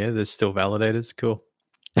 Oh yeah, there's still validators. Cool.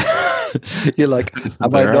 You're like,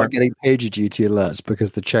 am I not getting PagerDuty alerts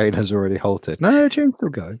because the chain has already halted? No, the chain's still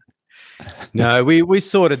going. No, we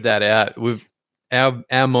sorted that out. We've our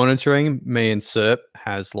monitoring, me and SERP,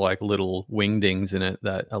 has like little wingdings in it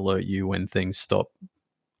that alert you when things stop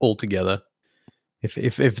altogether. If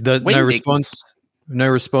the no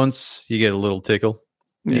response, you get a little tickle.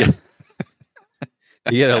 Yeah.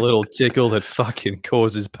 You get a little tickle that fucking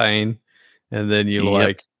causes pain, and then you Yep.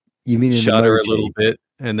 like You mean an shudder a emoji? little bit,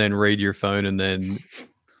 and then read your phone, and then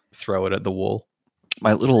throw it at the wall.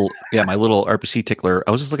 My little RPC tickler.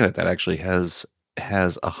 I was just looking at that. Actually, has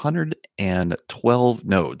 112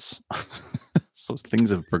 nodes. So things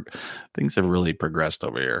have really progressed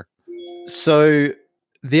over here. So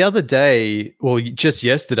the other day, well, just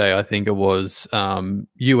yesterday, I think it was,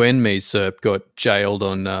 you and me, Serp, got jailed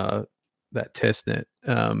on that testnet,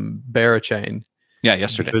 Berachain. Yeah,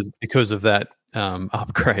 yesterday. Because of that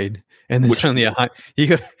upgrade, and there's Which- only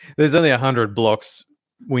there's only 100 blocks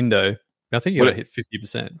window. I think you got to hit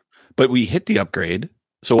 50%. But we hit the upgrade.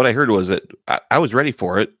 So what I heard was that I was ready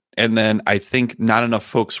for it, and then I think not enough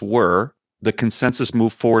folks were. The consensus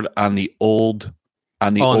moved forward on the old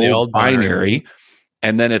old binary,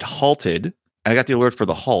 and then it halted. I got the alert for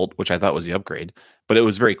the halt, which I thought was the upgrade, but it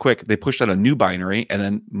was very quick. They pushed out a new binary, and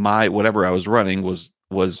then my whatever I was running was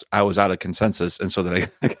I was out of consensus, and so then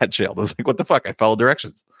I got jailed. I was like, "What the fuck?" I followed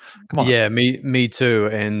directions. Come on, Yeah, me too.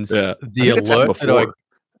 And Yeah. I the think it's happened before.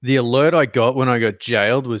 the alert I got when I got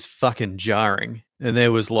jailed was fucking jarring. And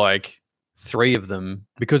there was like 3 of them,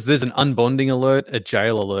 because there's an unbonding alert, a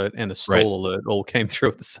jail alert, and a stall Right. alert all came through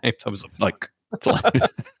at the same time. I was Like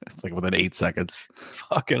it's like within 8 seconds.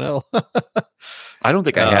 fucking hell. I don't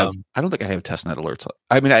think I have testnet alerts.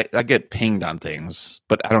 I mean, I get pinged on things,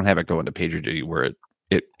 but I don't have it going to PagerDuty where it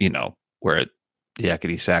the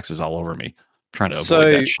yakety sax is all over me. I'm trying to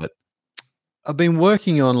avoid that shit. I've been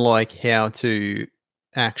working on like how to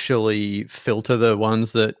actually filter the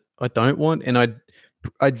ones that I don't want, and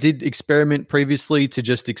I did experiment previously to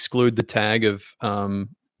just exclude the tag of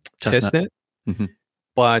testnet. Mhm.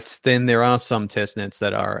 But then there are some testnets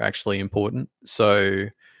that are actually important. So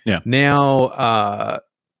Yeah. now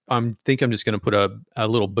I'm just going to put a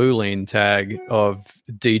little Boolean tag of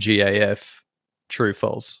DGAF true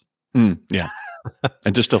false. Yeah.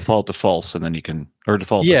 And just default to false, and then you can, or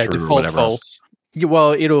default to true, or default whatever else. false. Yeah,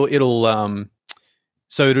 well, it'll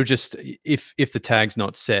so it'll just, if the tag's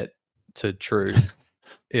not set to true,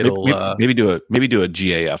 it'll Maybe do a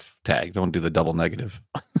GAF tag. Don't do the double negative.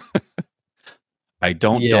 I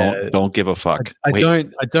don't give a fuck. I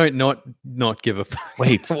don't not give a fuck.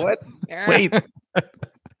 Wait. What? Wait.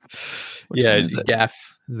 Yeah, one is it?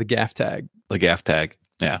 the gaff tag. The GAF tag.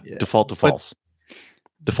 Yeah. Yeah. Default to But false.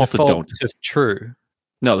 Default to don't. to true.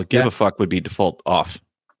 No, the give Yeah. a fuck would be default off.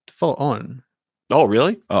 Default on. Oh,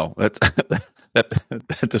 really? Oh, that's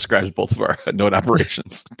that describes both of our node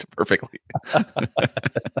operations perfectly.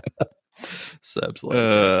 So absolutely.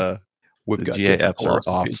 The We've got GAFs different are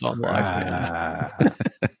philosophies off. on life, man. Ah.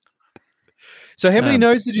 So how many Um,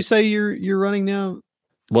 nodes did you say you're running now?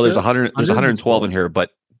 Well, there's So, 100. There's 112 in 112. here,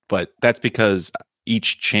 but that's because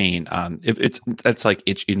each chain on that's like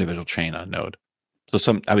each individual chain on a node. So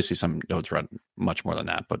some nodes run much more than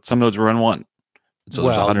that, but some nodes run one. So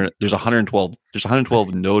Well- there's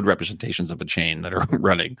 112 node representations of a chain that are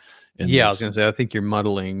running. Yeah, I was going to say, I think you're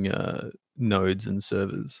muddling nodes and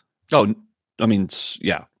servers. Oh, I mean,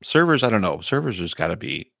 yeah, servers. I don't know. Servers has got to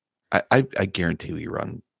be. I guarantee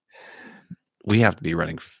we have to be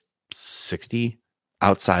running 60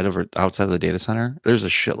 outside of the data center. There's a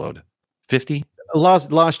shitload. 50.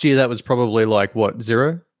 Last year, that was probably like what,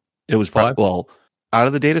 0? It was 5? well out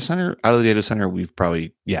of the data center. We've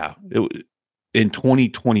probably in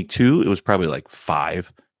 2022 it was probably like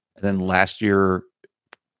 5, and then last year,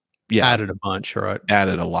 Added a bunch, right?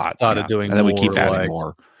 added a lot. Started doing and then we keep more, adding like-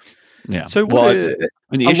 more. Yeah. So well, what,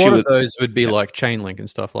 I mean, the a issue lot with of those would be like Chainlink and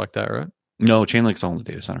stuff like that, right? no Chainlink's all in the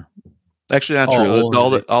data center. Actually, not Oh, true.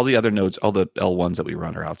 all in All the other nodes, all the L1s that we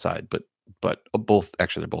run are outside, but both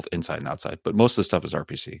actually they're both inside and outside. But most of the stuff is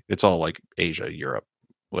RPC. It's all like Asia, Europe,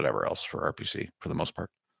 whatever else for RPC for the most part.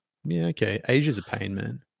 Yeah, okay. Asia's a pain,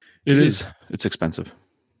 man. It is. is. It's expensive.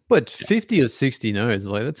 But 50 or 60 nodes,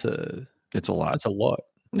 like that's a It's a lot. lot.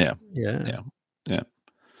 Yeah. Yeah. Yeah.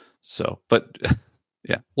 So, but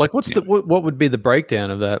Like what would be the breakdown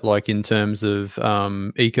of that, like in terms of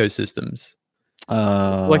ecosystems?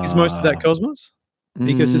 Like is most of that Cosmos?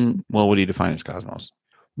 ecosystem? Well, what do you define as Cosmos?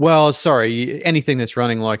 Well, sorry, anything that's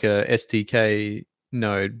running like a SDK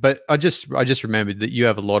node. But I just remembered that you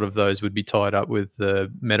have a lot of those would be tied up with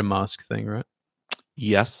the MetaMask thing, right?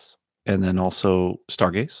 Yes, and then also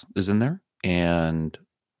Stargaze is in there, and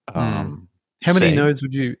How many Say- nodes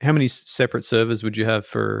how many separate servers would you have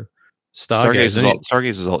for Stargaze Stargaze?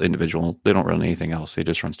 is all individual. They don't run anything else. They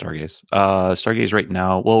just run Stargaze. Stargaze right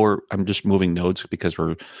now. Well, I'm just moving nodes because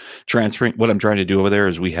we're transferring. What I'm trying to do over there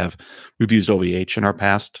is we've used OVH in our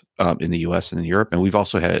past in the US and in Europe, and we've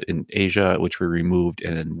also had it in Asia, which we removed,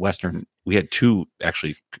 and in Western we had 2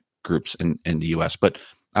 actually groups in the US. But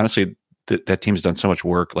honestly, that team's done so much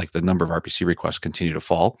work. Like the number of RPC requests continue to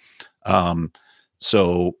fall.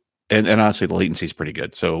 So and honestly, the latency is pretty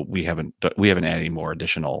good. So we haven't added any more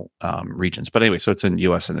additional regions. But anyway, so it's in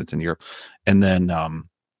US and it's in Europe, and then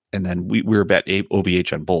we're at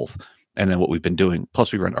OVH on both. And then what we've been doing,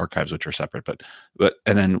 plus we run archives, which are separate, but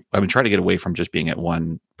and then I've been trying to get away from just being at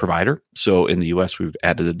one provider. So in the US, we've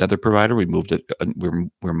added another provider. We moved it.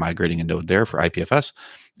 We're migrating a node there for IPFS.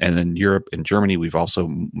 And then Europe and Germany, we've also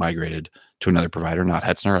migrated to another provider, not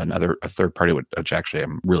Hetzner, a third party, which actually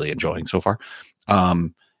I'm really enjoying so far.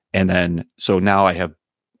 And then, so now I have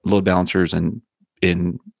load balancers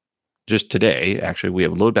in just today, actually, we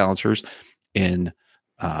have load balancers in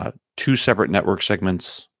 2 separate network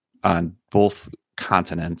segments on both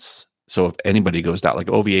continents. So if anybody goes down, like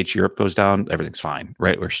OVH Europe goes down, everything's fine,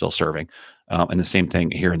 right? We're still serving. And the same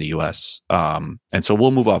thing here in the US. And so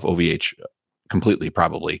we'll move off OVH completely,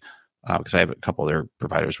 probably, because I have a couple of their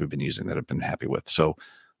providers we've been using that I've been happy with. So,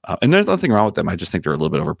 and there's nothing wrong with them. I just think they're a little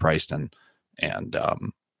bit overpriced and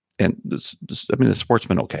the support's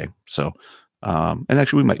been okay. So, and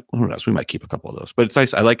actually who knows, we might keep a couple of those, but it's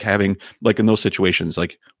nice. I like having, like in those situations,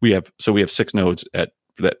 like we have 6 nodes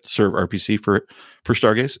that serve RPC for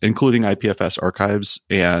Stargaze, including IPFS archives.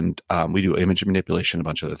 And we do image manipulation, a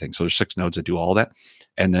bunch of other things. So there's 6 nodes that do all that.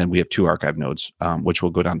 And then we have 2 archive nodes, which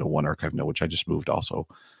will go down to 1 archive node, which I just moved also.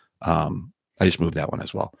 I just moved that one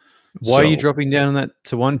as well. Why are you dropping down on that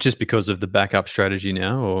to 1? Just because of the backup strategy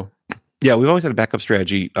now, or? Yeah, we've always had a backup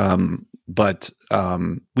strategy. But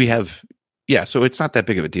we have, so it's not that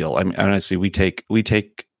big of a deal. I mean, honestly, we take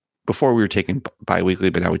before we were taking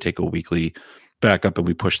biweekly, but now we take a weekly backup and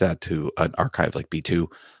we push that to an archive like B2.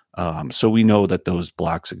 So we know that those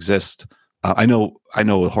blocks exist. I know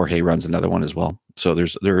Jorge runs another one as well. So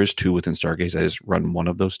there is 2 within Stargaze. I just run one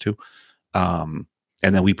of those 2.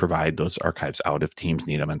 And then we provide those archives out if teams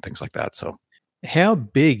need them and things like that. So how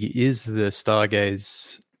big is the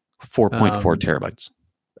Stargaze? 4.4 terabytes.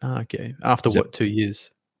 Okay. After what, 2 years?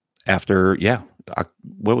 After,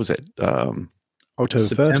 what was it? October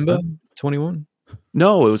September 1st, 21?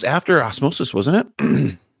 No, it was after Osmosis, wasn't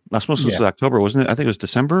it? Osmosis was October, wasn't it? I think it was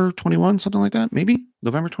December 21, something like that. Maybe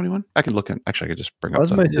November 21. I could look at. Actually, I could just bring up.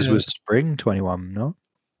 Osmosis was spring 21, no?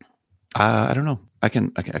 I don't know. I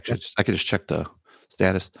can actually. I could just check the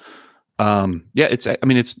status. It's. I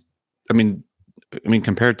mean,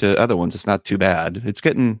 compared to other ones, it's not too bad. It's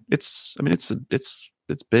getting. It's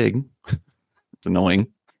big. It's annoying.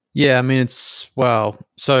 Yeah, I mean, it's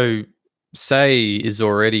so. Say is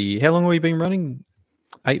already. How long have we been running?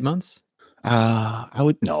 8 months. I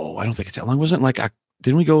don't think it's that long. Wasn't like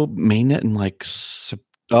didn't we go mainnet in like?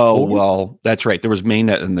 Oh well, that's right. There was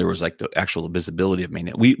mainnet and there was like the actual visibility of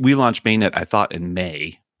mainnet. We launched mainnet, I thought, in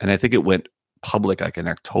May, and I think it went public like in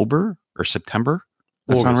October or September.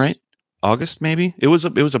 That sound right? August maybe. It was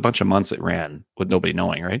a bunch of months it ran with nobody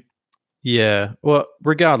knowing, right? Yeah. Well,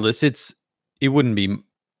 regardless, it would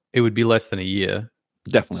be less than a year.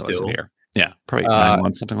 Definitely less than a year. Yeah, probably 9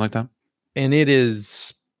 months, something like that. And it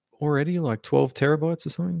is already like 12 terabytes or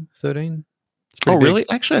something, 13. Oh, really?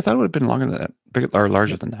 Actually, I thought it would have been longer than that, or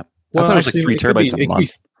larger than that. Well, I thought it was like 3 terabytes a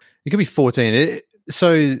month. It could be 14.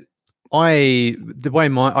 I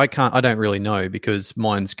don't really know because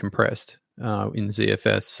mine's compressed in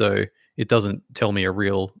ZFS, so it doesn't tell me a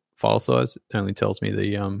real file size. It only tells me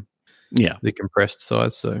the compressed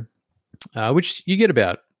size. So, which you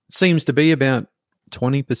get seems to be about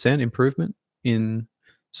 20% improvement in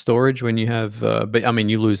storage when you have, but I mean,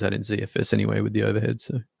 you lose that in ZFS anyway with the overhead.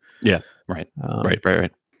 So yeah, right.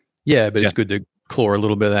 Yeah, but it's good to claw a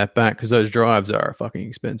little bit of that back because those drives are fucking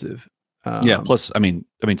expensive. Plus, I mean,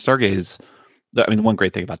 Stargaze. The one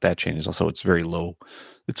great thing about that chain is also it's very low.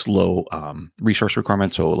 It's low resource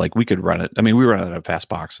requirement. So like we could run it. I mean, we run it on a fast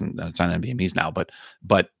box and it's on NVMe's now, but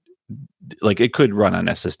like it could run on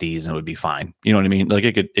SSDs and it would be fine. You know what I mean? Like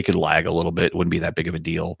it could lag a little bit. It wouldn't be that big of a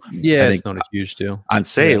deal. Yeah, it's not a huge deal. I'd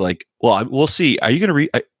say we'll see. Are you going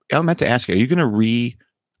to I meant to ask you, are you going to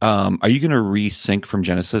resync from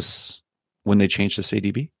Genesis when they change to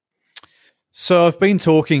SADB? So I've been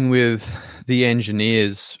talking with the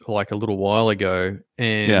engineers like a little while ago,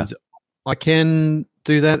 and I can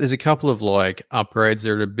do that. There's a couple of like upgrades.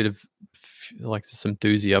 There are a bit of like some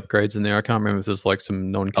doozy upgrades in there. I can't remember if there's like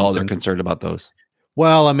some non-consent. Oh, they're concerned about those.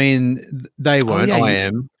 Well, I mean, they won't. I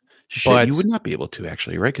am. Shit, but you would not be able to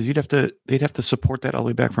actually, right? Because they'd have to support that all the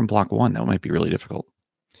way back from block 1. That might be really difficult.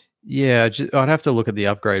 Yeah, I'd have to look at the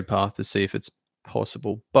upgrade path to see if it's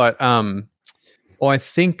possible. But I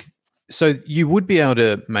think so. You would be able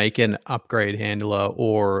to make an upgrade handler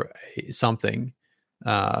or something,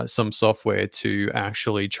 some software to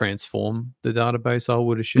actually transform the database. I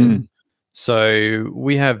would assume. So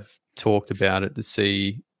we have talked about it to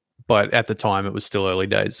see, but at the time it was still early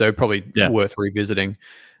days, so probably worth revisiting.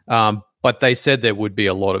 But they said there would be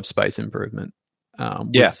a lot of space improvement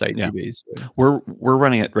with SATBs. Yeah. We're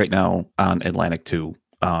running it right now on Atlantic 2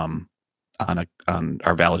 on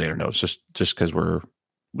our validator nodes, just because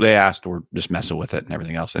they asked, we're just messing with it and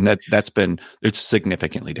everything else, and it's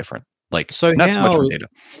significantly different. Like, so not so much for data.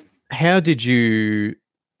 How did you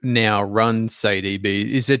now run SATDB?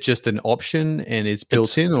 Is it just an option and it's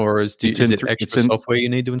built in, or is it extra software you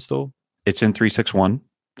need to install? It's in 3.6.1,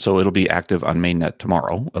 so it'll be active on mainnet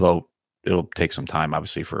tomorrow, although it'll take some time,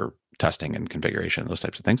 obviously, for testing and configuration, those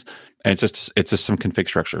types of things. And it's just some config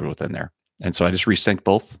structure within there. And so I just resynced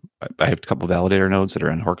both. I have a couple of validator nodes that are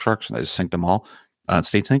in Horksharks, and I just synced them all on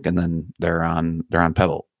StateSync, and then they're on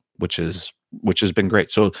Pebble, which has been great.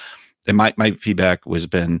 So, and my feedback has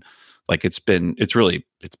been like it's taken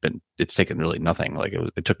really nothing. Like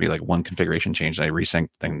it took me like one configuration change, and I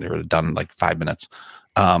resynced thing. They were done in like 5 minutes.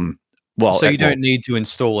 So you don't need to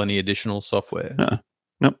install any additional software.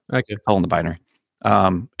 Nope. Okay. All in the binary.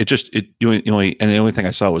 The only thing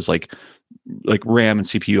I saw was like RAM and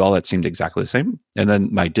CPU, all that seemed exactly the same. And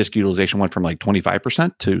then my disk utilization went from like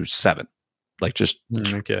 25% to 7%. Like just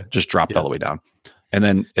dropped all the way down. And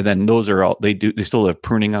then those are all they still have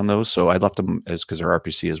pruning on those. So I left them as because they're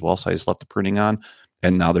RPC as well. So I just left the pruning on,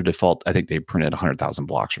 and now their default, I think they printed 100,000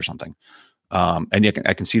 blocks or something. And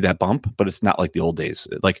I can see that bump, but it's not like the old days.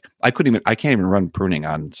 Like I can't even run pruning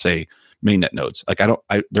on, say, mainnet nodes. Like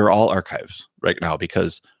they're all archives right now,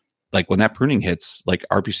 because like when that pruning hits, like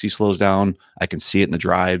RPC slows down. I can see it in the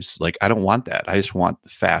drives. Like I don't want that. I just want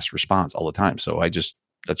fast response all the time. So that's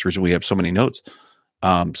the reason we have so many nodes.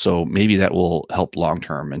 So maybe that will help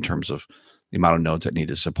long-term in terms of the amount of nodes that need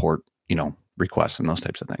to support, requests and those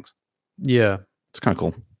types of things. Yeah. It's kind of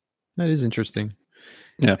cool. That is interesting.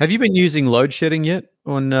 Yeah. Have you been using load shedding yet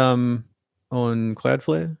on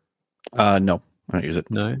Cloudflare? No, I don't use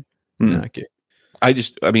it. No. Mm. Okay. I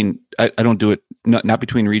don't do it not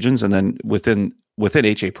between regions, and then within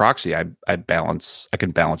HA proxy, I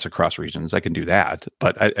can balance across regions. I can do that,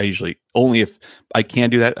 but I usually only if I can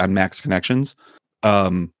do that on max connections.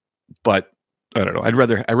 But I don't know. I'd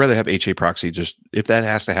rather have HA proxy. Just if that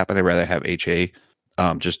has to happen, I'd rather have HA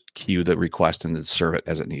just queue the request and then serve it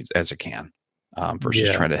as it can,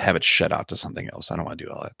 versus trying to have it shut out to something else. I don't want to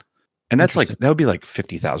do all that. And that would be like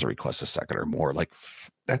 50,000 requests a second or more. Like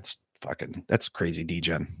that's crazy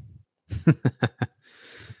degen.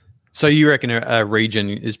 So you reckon a region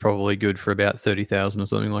is probably good for about 30,000 or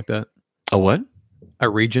something like that? A what? A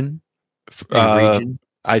region?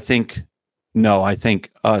 I think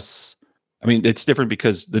us. I mean, it's different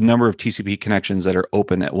because the number of TCP connections that are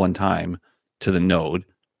open at one time to the node,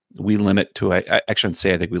 we limit to. I actually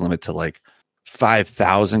say I think we limit to like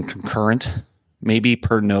 5,000 concurrent, maybe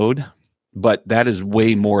per node. But that is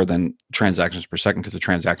way more than transactions per second because the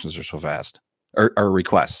transactions are so fast, or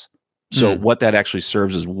requests. So what that actually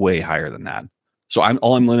serves is way higher than that. So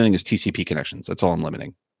all I'm limiting is TCP connections. That's all I'm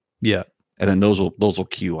limiting. Yeah. And then those will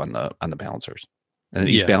queue on the balancers. And then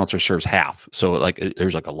each balancer serves half. So like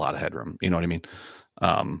there's like a lot of headroom. You know what I mean?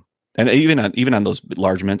 And even on those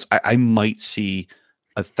large mints, I might see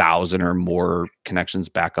 1,000 or more connections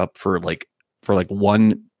back up for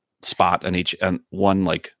one spot on each, and one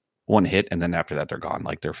hit, and then after that they're gone.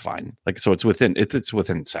 Like they're fine. Like so it's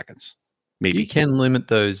within seconds. Maybe you can limit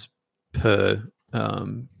those per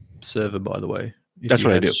server, by the way. That's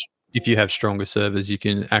what I do. If you have stronger servers, you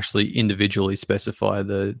can actually individually specify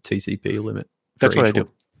the TCP limit. That's what I do.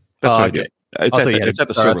 That's what I do. It's at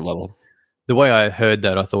the server level. The way I heard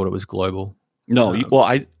that, I thought it was global. No,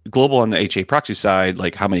 global on the HA proxy side,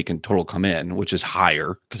 like how many can total come in, which is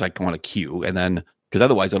higher because I want to queue, and then because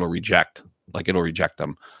otherwise it'll reject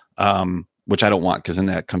them, which I don't want, because then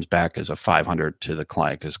that comes back as a 500 to the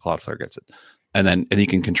client because Cloudflare gets it, and you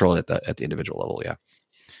can control it at the individual level. Yeah.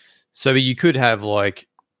 So you could have like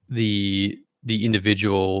the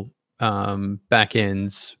individual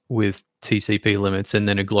backends with TCP limits, and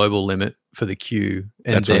then a global limit for the queue,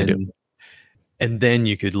 and then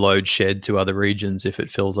you could load shed to other regions if it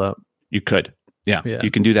fills up. You could, yeah. You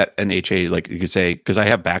can do that in HA. Like you could say, because I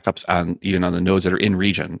have backups even on the nodes that are in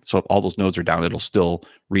region. So if all those nodes are down, it'll still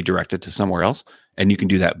redirect it to somewhere else, and you can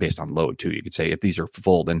do that based on load too. You could say if these are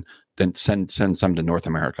full, then send some to North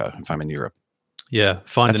America if I'm in Europe. Yeah,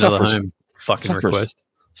 find another home. Fucking request.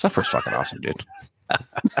 Software's fucking awesome, dude.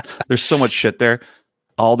 There's so much shit there.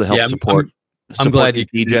 All to help support. I'm glad these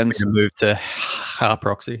degens. Move to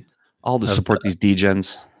Proxy. All to support these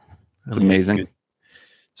degens. It's amazing. Good.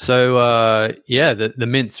 So the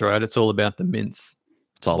mints, right? It's all about the mints.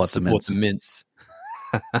 It's all about the mints. The mints.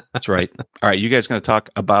 That's right. All right, you guys going to talk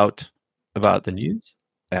about The news.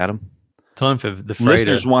 Adam? Time for the freighter.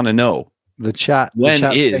 Listeners want to know The chat. When the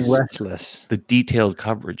chat's is- getting restless. the detailed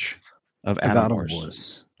coverage of Atom Atom Wars.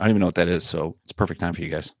 Wars. I don't even know what that is, so it's a perfect time for you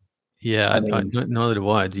guys. Yeah, I mean- neither do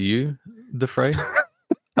I. Do you? The freighter?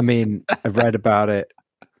 I mean, I've read about it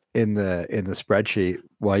in the spreadsheet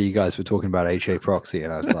while you guys were talking about HA proxy,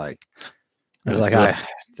 and I was like, I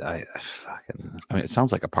fucking I mean, it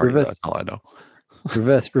sounds like a party. Though, Reverse- that's all I know.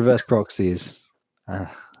 reverse proxies.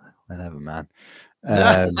 Whatever, man.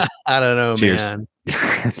 I don't know, Cheers. man.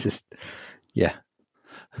 Just yeah.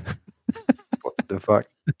 What the fuck?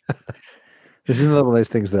 This is one of those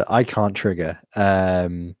things that I can't trigger.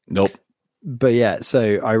 Nope. But yeah,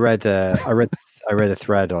 so I read a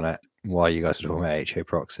thread on it while you guys were talking about HA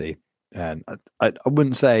proxy, and I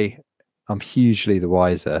wouldn't say I'm hugely the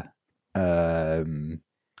wiser. All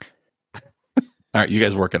right, you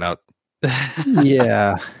guys work it out.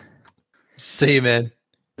 Yeah. See you, man.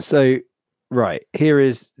 So right,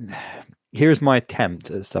 here's my attempt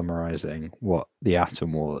at summarizing what the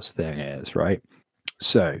Atom Wars thing is, right?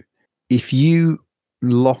 So if you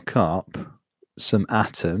lock up some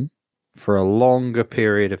atom for a longer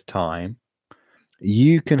period of time,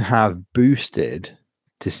 you can have boosted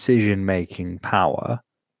decision-making power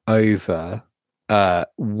over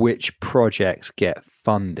which projects get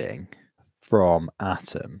funding from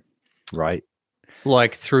Atom, right?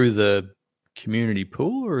 Like through the community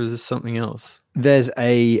pool, or is this something else? There's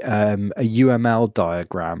a UML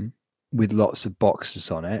diagram with lots of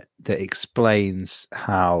boxes on it that explains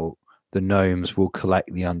how the gnomes will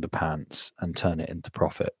collect the underpants and turn it into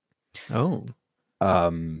profit. Oh,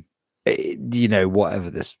 Whatever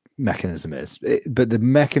this mechanism is, but the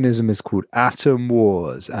mechanism is called Atom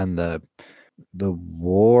Wars, and the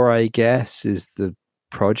war, I guess, is the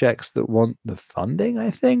projects that want the funding. I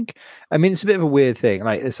think. I mean, it's a bit of a weird thing.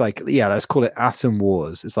 Like, it's like, yeah, let's call it Atom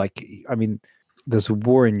Wars. It's like, I mean, there's a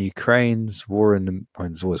war in Ukraine, there's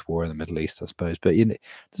always war in the Middle East, I suppose. But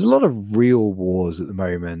there's a lot of real wars at the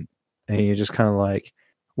moment, and you're just kind of like,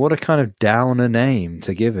 what a kind of downer name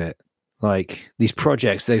to give it. Like, these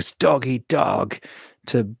projects, there's dog eat dog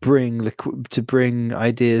to bring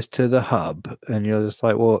ideas to the hub, and you're just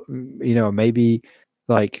like, well, maybe,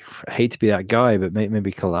 like, I hate to be that guy, but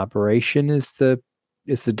maybe collaboration is the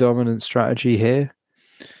dominant strategy here.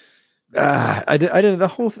 I don't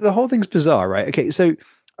know. The whole thing's bizarre, right?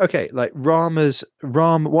 Okay, like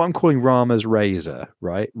what I'm calling Rama's razor,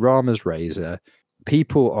 right? Rama's razor.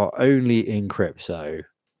 People are only in crypto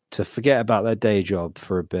to forget about their day job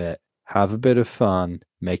for a bit, have a bit of fun,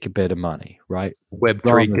 make a bit of money, right? Web3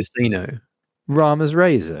 Rama's- casino. Rama's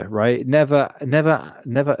razor, right? Never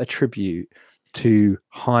attribute to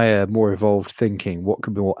higher, more evolved thinking what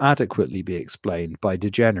can more adequately be explained by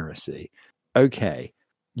degeneracy. Okay,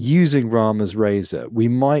 using Rama's razor, we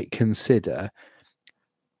might consider,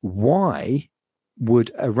 why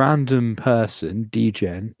would a random person,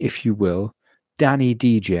 degen, if you will, Danny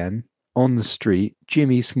Degen on the street,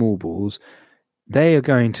 Jimmy Smallballs, they are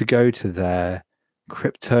going to go to their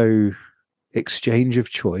crypto exchange of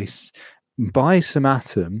choice, buy some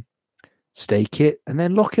Atom, stake it, and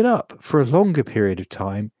then lock it up for a longer period of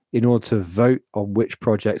time in order to vote on which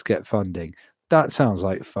projects get funding. That sounds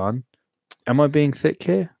like fun. Am I being thick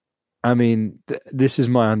here? I mean, this is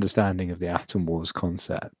my understanding of the Atom Wars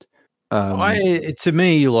concept. To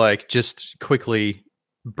me, like, just quickly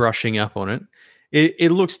brushing up on it,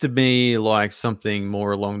 it looks to me like something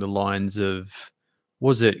more along the lines of,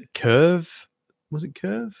 was it Curve? Was it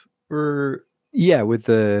Curve? Or yeah, with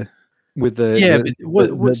the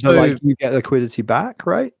so like, you get liquidity back,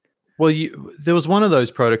 right? Well, there was one of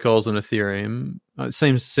those protocols on Ethereum. It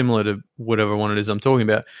seems similar to whatever one it is I'm talking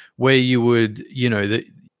about, where you would,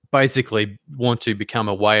 basically want to become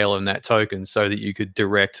a whale in that token so that you could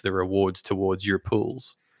direct the rewards towards your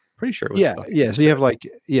pools. Pretty sure it was. Yeah. So you have like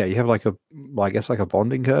a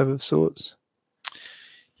bonding curve of sorts.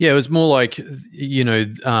 Yeah, it was more like, through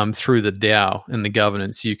the DAO and the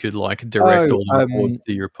governance, you could like direct all the rewards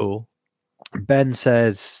to your pool. Ben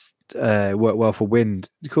says, well, for wind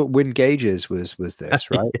gauges was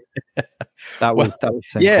this, right? That was the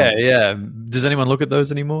same yeah. Yeah. Does anyone look at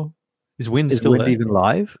those anymore? Is wind still wind there? even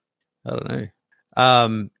live? I don't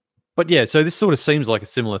know. But yeah, so this sort of seems like a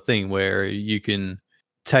similar thing where you can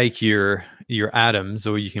take your atoms,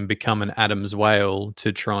 or you can become an atoms whale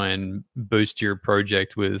to try and boost your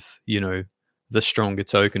project with, the stronger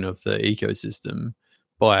token of the ecosystem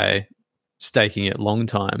by staking it long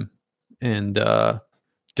time and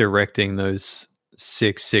directing those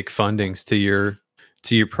sick fundings to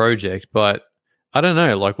your project. But I don't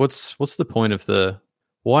know, like, what's the point of the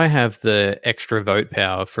why have the extra vote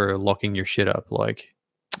power for locking your shit up? Like,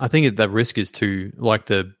 I think that risk is too, like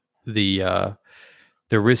the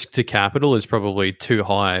risk to capital is probably too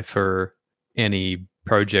high for any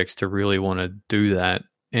projects to really want to do that.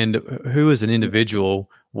 And who as an individual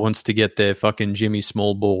wants to get their fucking Jimmy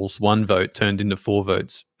Small Balls 1 vote turned into 4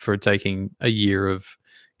 votes for taking a year of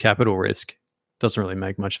capital risk? Doesn't really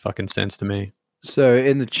make much fucking sense to me. So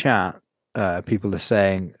in the chat, people are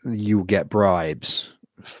saying you'll get bribes,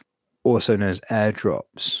 also known as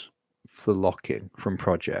airdrops, for locking from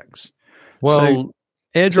projects. Well,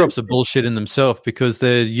 airdrops are bullshit in themselves because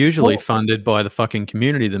they're usually funded by the fucking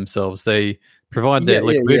community themselves. They provide their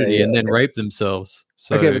liquidity and then rape themselves.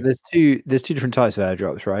 So okay, but there's two different types of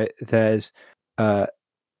airdrops, right? There's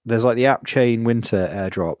like the App Chain Winter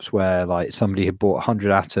airdrops where like somebody had bought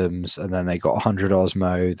 100 atoms and then they got 100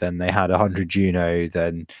 Osmo, then they had 100 Juno,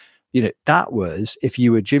 then that was if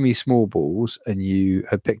you were Jimmy Smallballs and you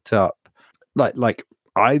had picked up like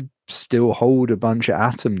I still hold a bunch of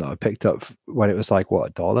Atom that I picked up when it was like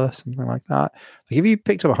 $1, something like that. Like if you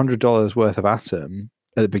picked up $100 worth of Atom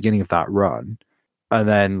at the beginning of that run and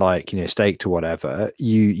then staked or whatever,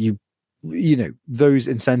 you those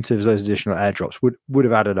incentives, those additional airdrops would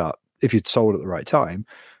have added up if you'd sold at the right time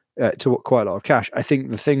to quite a lot of cash. I think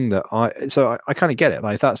the thing that I kind of get it.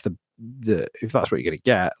 Like if that's if that's what you're going to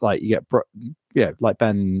get, like you get like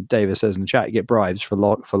Ben Davis says in the chat, you get bribes for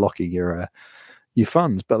locking your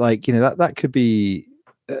funds, but that could be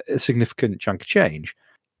a significant chunk of change.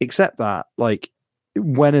 Except that, like,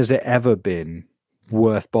 when has it ever been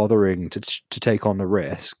worth bothering to take on the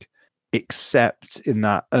risk? Except in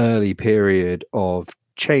that early period of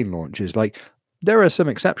chain launches. Like, there are some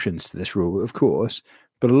exceptions to this rule, of course,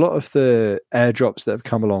 but a lot of the airdrops that have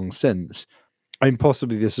come along since, I mean,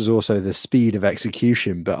 possibly this is also the speed of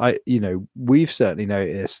execution, but we've certainly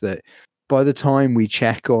noticed that by the time we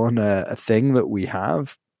check on a thing that we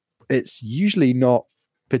have, it's usually not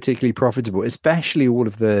particularly profitable, especially all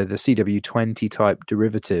of the CW20 type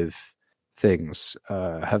derivative things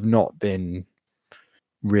have not been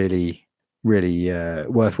really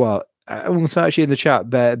worthwhile. Also, actually, in the chat,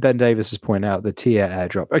 Ben Davis has pointed out the tier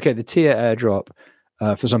airdrop. Okay, the tier airdrop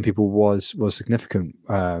for some people was significant.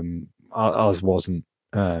 Ours wasn't.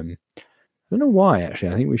 I don't know why.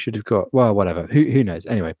 Actually, I think we should have got. Well, whatever. Who knows?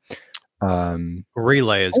 Anyway,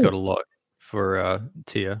 Relay has got a lot for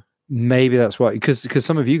tier. Maybe that's why. Because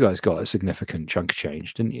some of you guys got a significant chunk of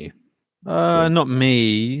change, didn't you? Not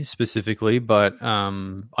me specifically, but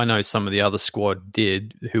I know some of the other squad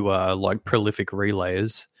did, who are like prolific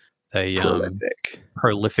relayers. They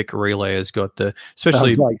prolific relayers got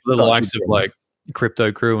especially the likes of like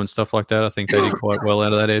Crypto Crew and stuff like that. I think they did quite well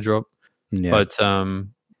out of that airdrop. Yeah. But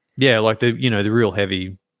like the real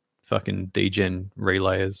heavy fucking degen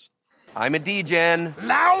relayers. I'm a degen.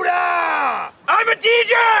 Louder! I'm a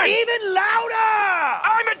degen! Even louder!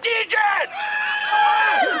 I'm a degen!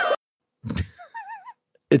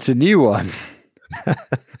 It's a new one.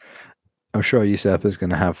 I'm sure Yusep is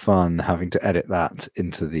going to have fun having to edit that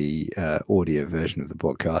into the audio version of the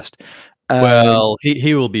podcast. Well,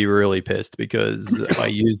 he will be really pissed because I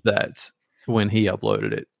used that when he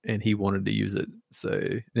uploaded it and he wanted to use it. So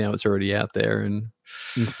now it's already out there and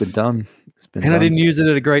it's been done. I didn't use it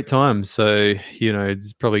at a great time. So,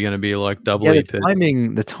 it's probably going to be like double. Yeah,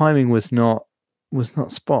 the timing was not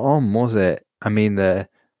spot on, was it? I mean, I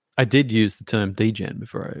did use the term degen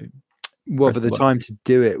before I. Well, but the time to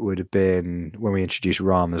do it would have been when we introduced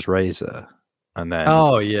Rama's Razor, and then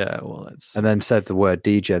and then said the word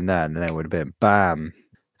degen then, and it would have been bam,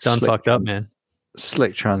 done fucked up, man.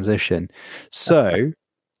 Slick transition. So,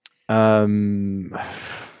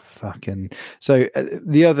 So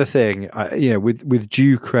the other thing, with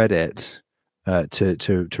due credit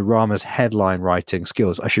to Rama's headline writing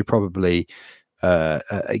skills, I should probably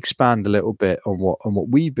expand a little bit on what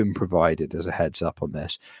we've been provided as a heads up on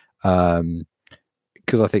this,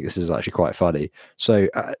 because I think this is actually quite funny. So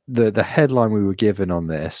the headline we were given on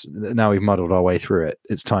this, now we've muddled our way through it.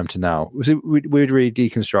 It's time to now. We're really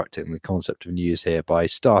deconstructing the concept of news here by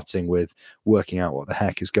starting with working out what the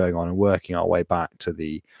heck is going on and working our way back to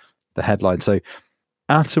the headline. So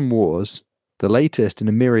Atom Wars, the latest in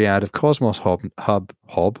a myriad of Cosmos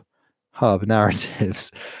Hub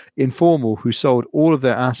narratives. Informal, who sold all of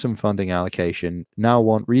their Atom funding allocation, now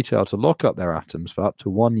want retail to lock up their Atoms for up to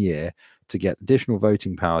 1 year to get additional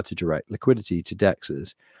voting power to direct liquidity to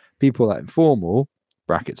DEXs. People at Informal,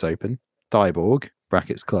 brackets open, Diborg,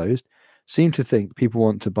 brackets closed, seem to think people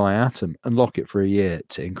want to buy Atom and lock it for a year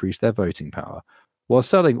to increase their voting power, while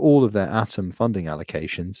selling all of their Atom funding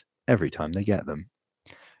allocations every time they get them.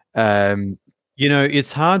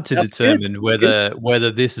 It's hard to That's determine good.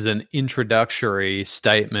 whether this is an introductory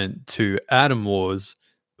statement to Atom Wars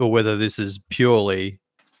or whether this is purely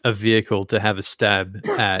a vehicle to have a stab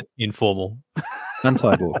at Informal.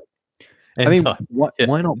 Anti-war. I And mean, yeah.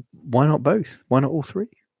 why not? Why not both? Why not all three?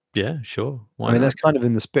 Yeah, sure. Why I mean, not? that's kind of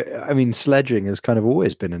in the spirit. I mean, sledging has kind of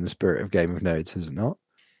always been in the spirit of Game of Nodes, has it not?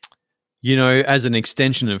 As an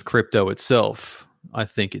extension of crypto itself, I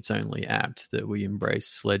think it's only apt that we embrace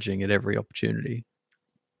sledging at every opportunity.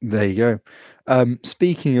 There you go.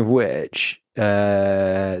 Speaking of which,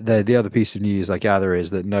 the other piece of news I gather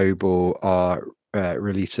is that Noble are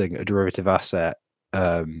releasing a derivative asset,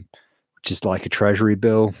 which is like a treasury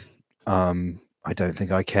bill. I don't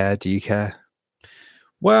think I care. Do you care?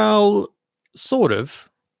 Well, sort of.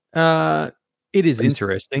 It is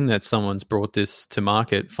interesting that someone's brought this to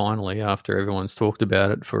market finally after everyone's talked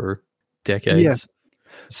about it for decades. Yeah.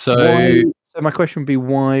 So my question would be,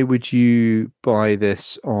 why would you buy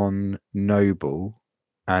this on Noble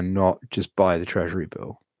and not just buy the treasury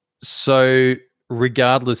bill? So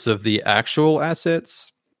regardless of the actual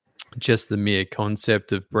assets, just the mere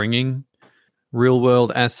concept of bringing real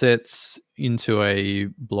world assets into a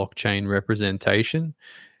blockchain representation,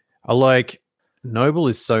 Noble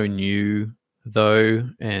is so new though,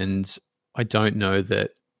 and I don't know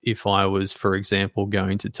that if I was, for example,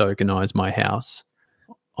 going to tokenize my house,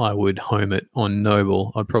 I would home it on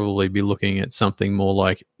Noble. I'd probably be looking at something more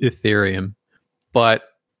like Ethereum. But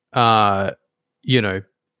I'm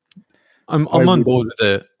on board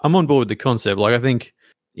with the concept. I think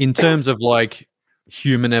in terms of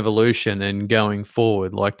human evolution and going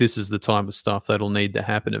forward, this is the type of stuff that'll need to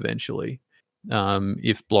happen eventually,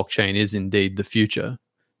 if blockchain is indeed the future.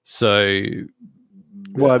 So,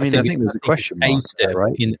 well, I think there's a question mark, a step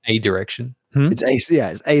right? in a direction. It's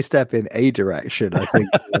a step in a direction. I think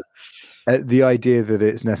the idea that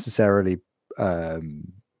it's necessarily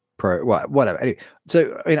whatever. Anyway,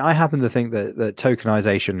 so I happen to think that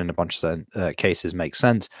tokenization in a bunch of cases makes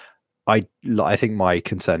sense. I think my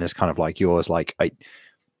concern is kind of like yours.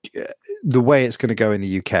 The way it's going to go in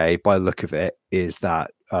the UK, by the look of it, is that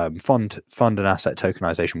fund and asset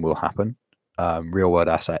tokenization will happen. Real world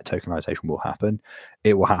asset tokenization will happen.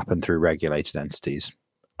 It will happen through regulated entities.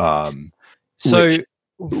 For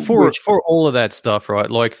all of that stuff,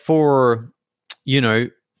 right? For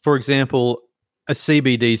example, a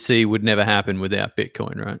CBDC would never happen without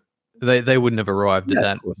Bitcoin, right? They wouldn't have arrived at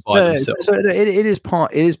that by themselves. So it is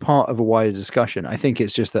part of a wider discussion. I think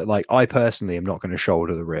it's just that I personally am not going to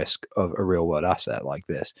shoulder the risk of a real world asset like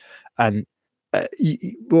this. And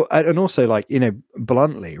and also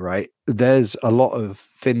bluntly, right, there's a lot of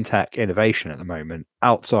fintech innovation at the moment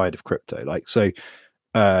outside of crypto.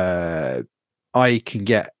 I can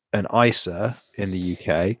get an ISA in the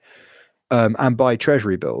UK and buy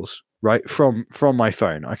treasury bills right from my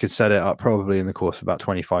phone. I could set it up probably in the course of about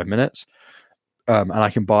 25 minutes, and I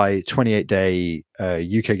can buy 28-day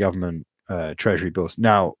UK government treasury bills.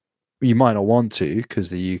 Now, you might not want to because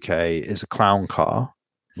the UK is a clown car,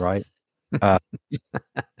 right? But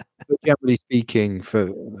generally speaking,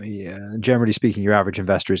 your average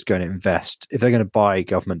investor is going to invest. If they're going to buy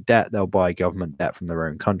government debt, they'll buy government debt from their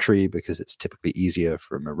own country because it's typically easier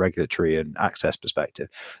from a regulatory and access perspective.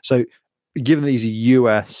 So, given these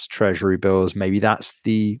US treasury bills, maybe that's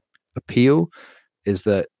the appeal, is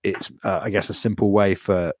that it's, I guess, a simple way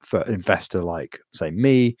for an investor like, say,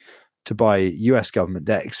 me, to buy US government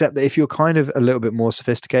debt, except that if you're kind of a little bit more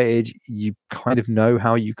sophisticated, you kind of know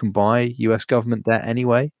how you can buy US government debt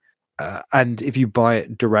anyway. And if you buy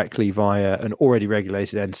it directly via an already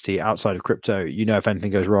regulated entity outside of crypto, if anything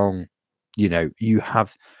goes wrong, you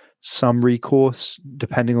have some recourse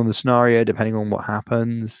depending on the scenario, depending on what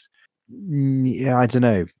happens. Yeah, I don't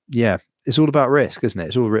know. Yeah, it's all about risk, isn't it?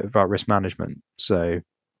 It's all about risk management. So,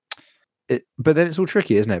 but then it's all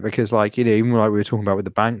tricky, isn't it? Because even like we were talking about with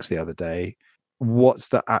the banks the other day, what's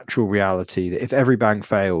the actual reality that if every bank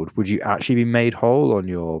failed, would you actually be made whole on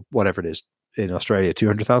your whatever it is in Australia,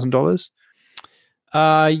 $200,000?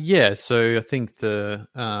 Yeah. So I think the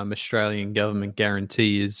Australian government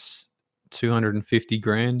guarantee is 250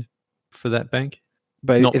 grand for that bank,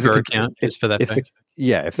 but not per account, just for that bank.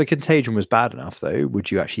 If the contagion was bad enough, though, would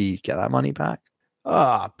you actually get that money back?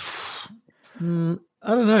 I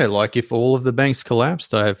don't know. If all of the banks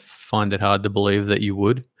collapsed, I find it hard to believe that you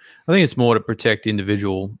would. I think it's more to protect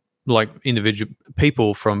individual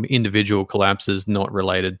people from individual collapses, not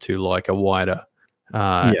related to a wider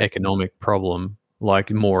economic problem,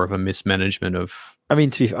 more of a mismanagement of. I mean,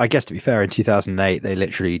 to be fair, in 2008, they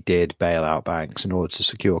literally did bail out banks in order to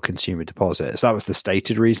secure consumer deposits. That was the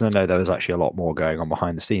stated reason. I know there was actually a lot more going on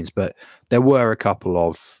behind the scenes, but there were a couple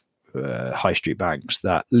of high street banks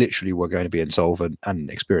that literally were going to be insolvent and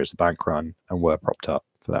experienced a bank run and were propped up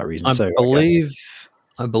for that reason.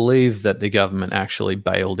 I believe that the government actually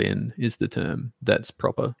bailed in is the term that's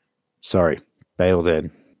proper. Sorry, bailed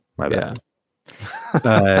in. My bad.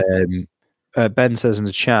 Ben says in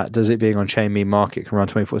the chat, does it being on chain mean market can run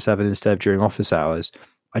 24/7 instead of during office hours?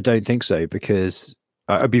 I don't think so, because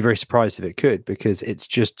I'd be very surprised if it could, because it's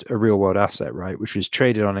just a real world asset, right? Which is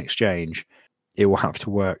traded on exchange. It will have to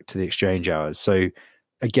work to the exchange hours. So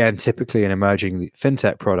again, typically in emerging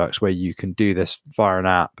fintech products where you can do this via an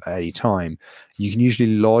app at any time, you can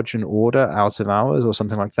usually lodge an order out of hours or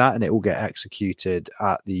something like that, and it will get executed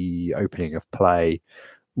at the opening of play,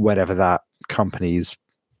 whenever that company's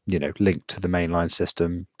linked to the mainline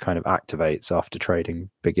system kind of activates after trading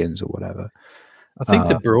begins or whatever. I think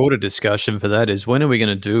the broader discussion for that is, when are we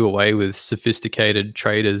going to do away with sophisticated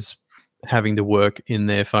traders having to work in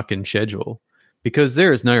their fucking schedule? Because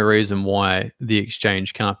there is no reason why the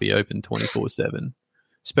exchange can't be open 24/7,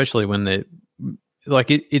 especially when they're like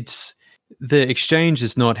it's the exchange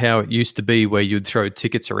is not how it used to be, where you'd throw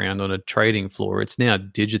tickets around on a trading floor. It's now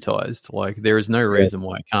digitized. Like, there is no reason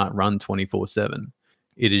why it can't run 24/7.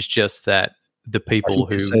 It is just that the people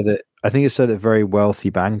who I think it's so that very wealthy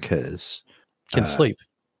bankers can sleep.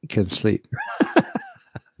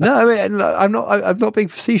 No, I mean, I'm not being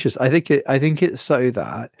facetious. I think it's so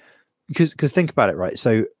that because think about it, right?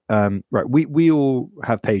 So right, we all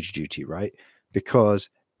have PagerDuty, right? Because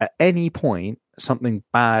at any point something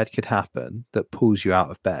bad could happen that pulls you out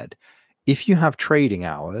of bed. If you have trading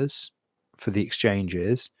hours for the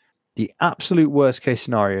exchanges, the absolute worst case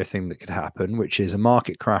scenario thing that could happen, which is a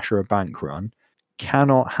market crash or a bank run,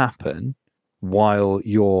 cannot happen while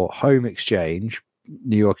your home exchange,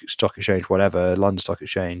 New York Stock Exchange, whatever, London Stock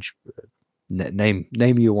Exchange, name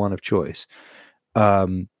your one of choice,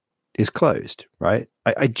 is closed, right?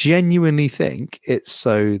 I genuinely think it's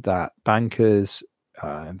so that bankers,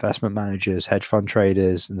 investment managers, hedge fund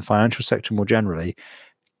traders, and the financial sector more generally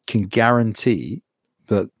can guarantee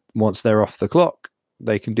that once they're off the clock,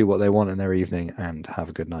 they can do what they want in their evening and have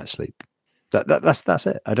a good night's sleep. That's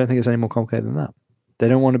it. I don't think it's any more complicated than that. They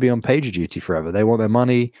don't want to be on PagerDuty forever. They want their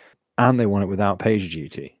money, and they want it without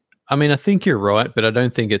PagerDuty. I mean, I think you're right, but I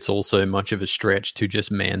don't think it's also much of a stretch to just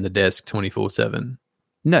man the desk 24/7.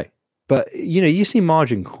 No, but you see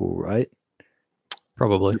Margin Call, right?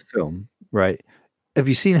 Probably. The film, right? Have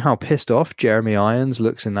you seen how pissed off Jeremy Irons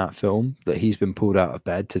looks in that film, that he's been pulled out of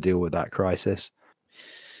bed to deal with that crisis?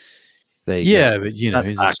 But he's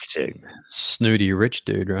acting. A snooty rich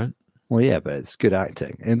dude, right? Well, yeah, but it's good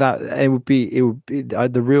acting, and that it would be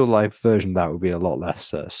the real life version of that would be a lot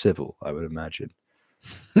less civil, I would imagine.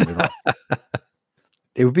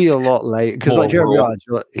 It would be a lot late, because like Jeremy Irons,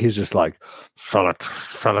 he's just like fell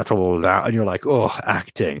it all out, and you're like, oh,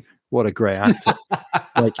 acting, what a great actor!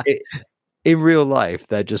 Like in real life,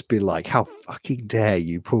 they'd just be like, how fucking dare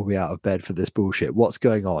you pull me out of bed for this bullshit? What's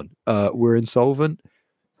going on? We're insolvent.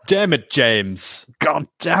 Damn it, James. God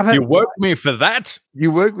damn it. You woke me for that?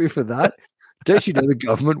 Don't you know the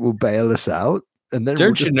government will bail us out? And then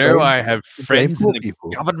don't you know I have friends in the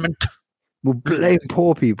government? We'll blame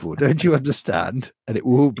poor people. Don't you understand? And it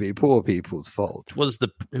will be poor people's fault. It was the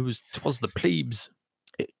plebes.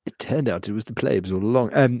 It turned out it was the plebes all along.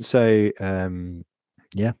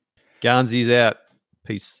 Yeah. Garnsy's out.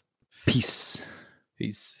 Peace.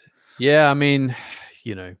 Yeah, I mean,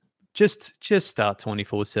 just start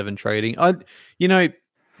 24/7 trading.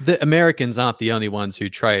 The Americans aren't the only ones who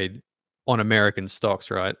trade on American stocks,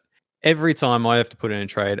 right? Every time I have to put in a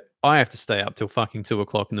trade, I have to stay up till fucking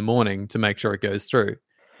 2:00 in the morning to make sure it goes through.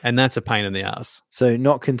 And that's a pain in the ass. So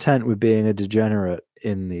not content with being a degenerate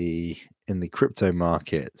in the crypto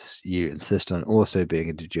markets, you insist on also being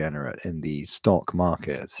a degenerate in the stock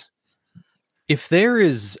markets. If there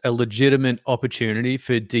is a legitimate opportunity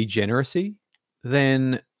for degeneracy,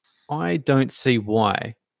 then I don't see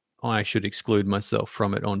why I should exclude myself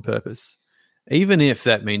from it on purpose, even if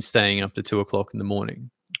that means staying up to 2:00 in the morning.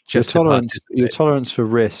 Your tolerance for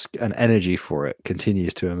risk and energy for it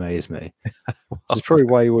continues to amaze me. That's probably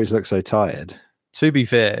why you always look so tired. To be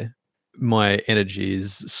fair, my energy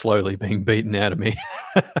is slowly being beaten out of me.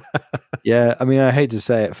 Yeah, I mean, I hate to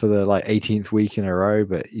say it for the 18th week in a row,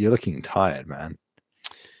 but you're looking tired, man.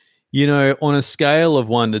 On a scale of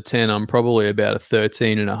 1 to 10, I'm probably about a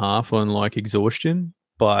 13.5 on exhaustion.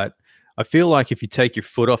 But I feel like if you take your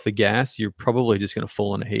foot off the gas, you're probably just going to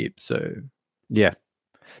fall in a heap. So yeah,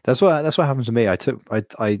 that's what happened to me. I took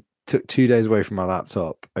 2 days away from my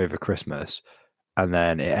laptop over Christmas, and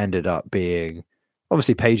then it ended up being,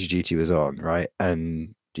 obviously PagerDuty was on, right?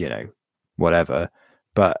 And whatever.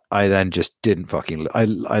 But I then just didn't fucking. I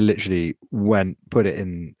literally put it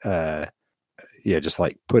in. Just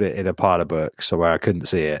like put it in a pile of books so where I couldn't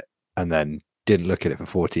see it, and then didn't look at it for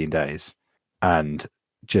 14 days. And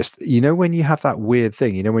just, when you have that weird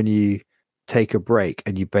thing, when you take a break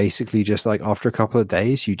and you basically just like after a couple of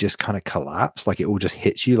days, you just kind of collapse, like it all just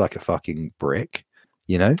hits you like a fucking brick,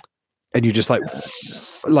 and you're just like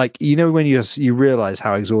when you realize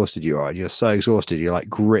how exhausted you are, and you're so exhausted, you're like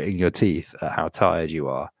gritting your teeth at how tired you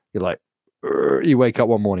are. You're like, you wake up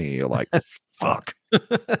one morning and you're like, fuck.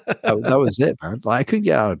 That was it, man. Like I couldn't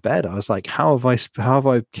get out of bed. I was like, how have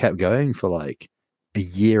I kept going for like a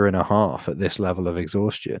year and a half at this level of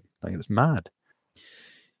exhaustion? Like it was mad.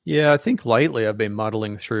 Yeah, I think lately I've been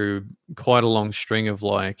muddling through quite a long string of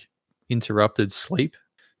like interrupted sleep.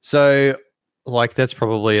 So like that's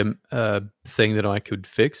probably a thing that I could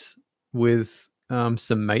fix with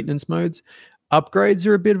some maintenance modes. Upgrades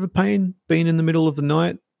are a bit of a pain being in the middle of the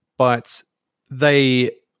night, but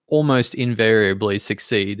they almost invariably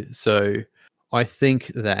succeed. So I think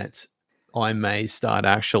that I may start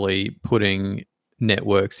actually putting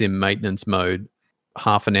networks in maintenance mode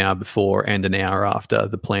half an hour before and an hour after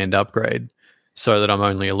the planned upgrade, so that I'm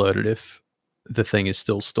only alerted if the thing is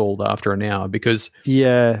still stalled after an hour. Because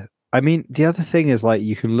the other thing is like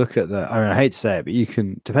you can look at I hate to say it, but you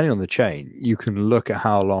can, depending on the chain, you can look at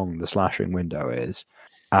how long the slashing window is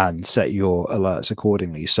and set your alerts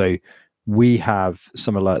accordingly. So we have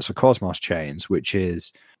some alerts for Cosmos chains, which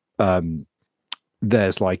is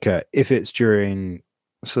there's like if it's during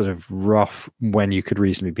sort of rough when you could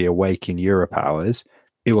reasonably be awake in Europe hours,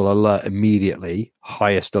 it will alert immediately,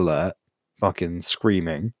 highest alert, fucking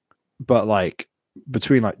screaming. But like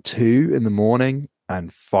between like 2 in the morning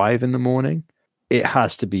and 5 in the morning, it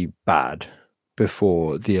has to be bad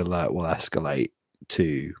before the alert will escalate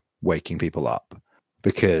to waking people up,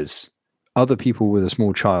 because other people with a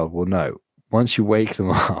small child will know once you wake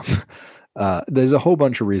them up. There's a whole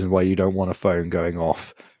bunch of reasons why you don't want a phone going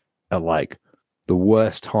off at like the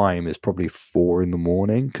worst time is probably 4 in the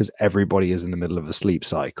morning, because everybody is in the middle of a sleep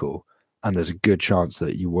cycle, and there's a good chance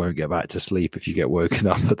that you won't get back to sleep if you get woken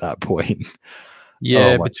up at that point.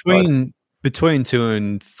 Yeah, between 2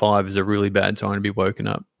 and 5 is a really bad time to be woken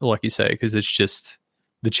up, like you say, because it's just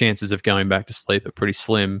the chances of going back to sleep are pretty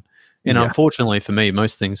slim. And unfortunately for me,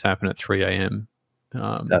 most things happen at 3 a.m.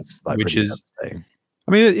 That's like which is, I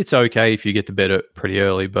mean, it's okay if you get to bed pretty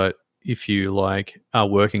early, but if you like are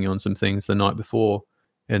working on some things the night before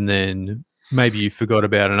and then maybe you forgot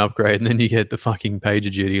about an upgrade and then you get the fucking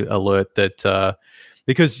PagerDuty alert that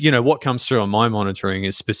because what comes through on my monitoring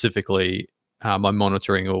is specifically my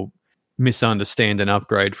monitoring will misunderstand an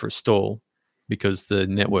upgrade for a stall because the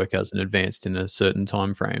network hasn't advanced in a certain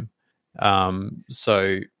time frame.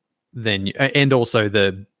 So then and also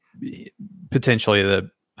the potentially the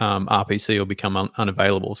RPC will become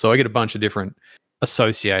unavailable. So I get a bunch of different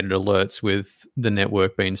associated alerts with the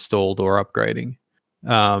network being stalled or upgrading,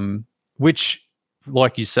 which,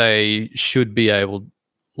 like you say, should be able,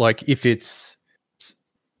 like if it's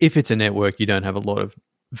a network you don't have a lot of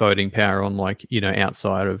voting power on, like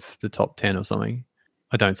outside of the top 10 or something,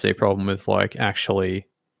 I don't see a problem with like actually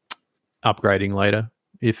upgrading later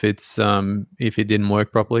if it's if it didn't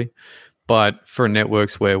work properly. But for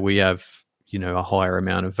networks where we have a higher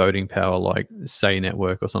amount of voting power, like Say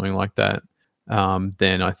Network or something like that,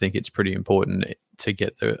 then I think it's pretty important to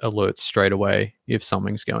get the alerts straight away if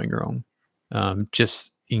something's going wrong.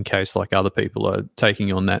 Just in case like other people are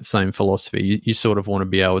taking on that same philosophy, you sort of want to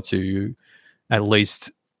be able to at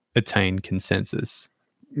least attain consensus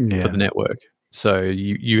for the network. So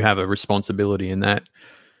you have a responsibility in that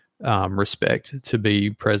respect to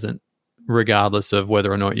be present, regardless of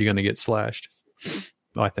whether or not you're going to get slashed,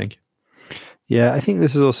 I think. Yeah, I think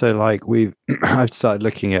this is also like I've started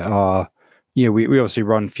looking at our, we obviously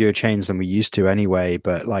run fewer chains than we used to anyway,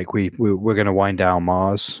 but like we're going to wind down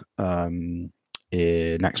Mars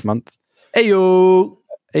next month. Ayo.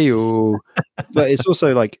 But it's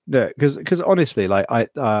also like, because honestly, like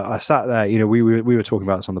I sat there, we were talking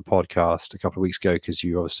about this on the podcast a couple of weeks ago, because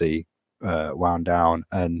you obviously wound down,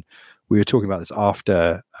 and we were talking about this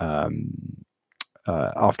after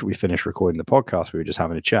we finished recording the podcast. We were just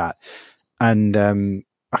having a chat, and I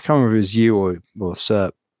can't remember if it was you or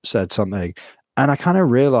Serp said something, and I kind of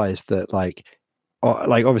realized that like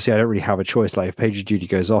obviously I don't really have a choice. Like if PagerDuty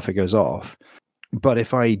goes off, it goes off. But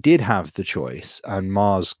if I did have the choice and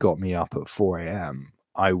Mars got me up at 4 a.m.,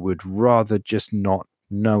 I would rather just not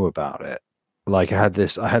know about it. Like I had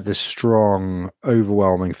this strong,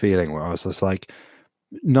 overwhelming feeling where I was just like,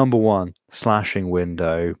 number one, slashing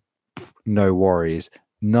window, no worries.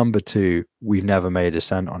 Number two, we've never made a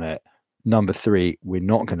cent on it. Number 3, we're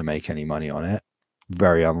not going to make any money on it.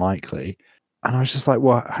 Very unlikely. And I was just like,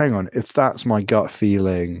 well, hang on. If that's my gut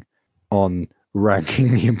feeling on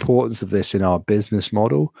ranking the importance of this in our business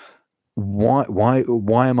model, why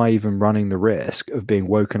am I even running the risk of being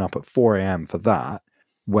woken up at 4 a.m. for that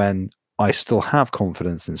when I still have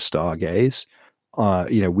confidence in Stargaze?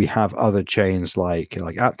 We have other chains like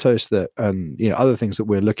Aptos that, and other things that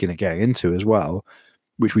we're looking at getting into as well,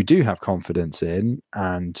 which we do have confidence in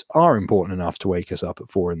and are important enough to wake us up at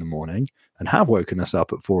 4 a.m. and have woken us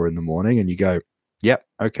up at 4 a.m. And you go, yep,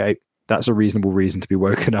 okay, that's a reasonable reason to be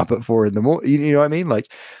woken up at 4 a.m. You know what I mean? Like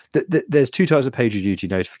there's 2 types of PagerDuty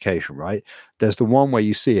notification, right? There's the one where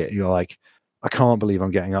you see it and you're like, I can't believe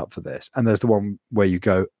I'm getting up for this. And there's the one where you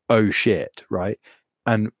go, oh shit, right?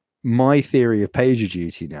 And my theory of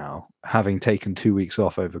PagerDuty now, having taken 2 weeks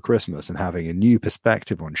off over Christmas and having a new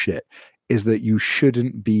perspective on shit, is that you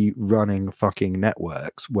shouldn't be running fucking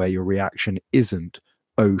networks where your reaction isn't,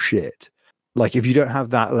 oh shit. Like if you don't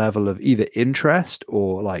have that level of either interest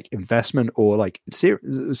or like investment or like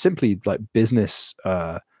simply like business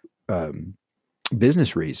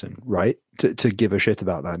reason, right? To give a shit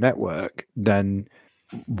about that network, then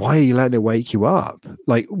why are you letting it wake you up?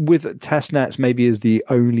 Like with test nets maybe is the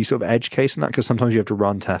only sort of edge case in that, because sometimes you have to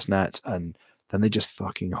run test nets and then they just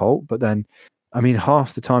fucking halt. But then, I mean,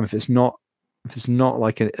 half the time, if it's not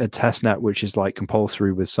like a test net which is like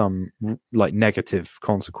compulsory with some like negative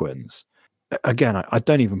consequence, again, I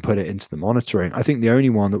don't even put it into the monitoring. I think the only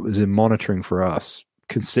one that was in monitoring for us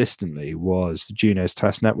consistently was Juno's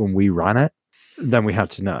testnet when we ran it. Then we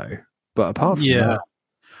had to know. But apart from that,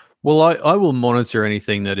 well, I will monitor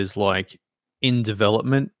anything that is like in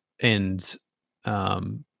development and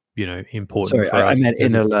important. Sorry, for us. I meant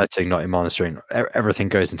in alerting, not in monitoring. Everything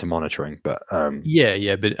goes into monitoring, but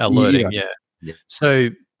but alerting, yeah. So,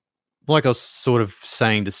 like I was sort of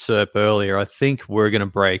saying to Serp earlier, I think we're going to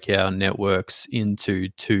break our networks into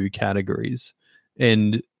 2 categories,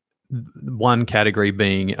 and one category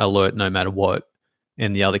being alert no matter what,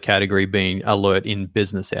 and the other category being alert in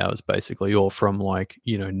business hours, basically, or from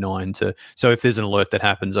 9 to. So if there's an alert that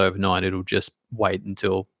happens overnight, it'll just wait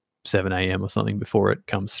until 7 a.m. or something before it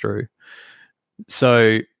comes through.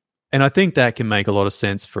 So, and I think that can make a lot of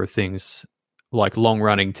sense for things like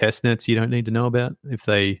long-running test nets you don't need to know about.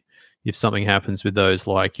 If something happens with those,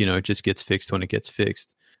 it just gets fixed when it gets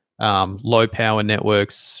fixed. Low-power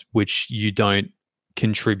networks, which you don't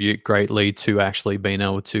contribute greatly to actually being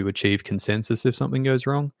able to achieve consensus if something goes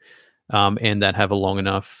wrong, and that have a long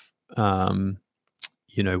enough,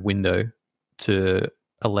 window to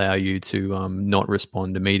allow you to not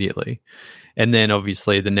respond immediately. And then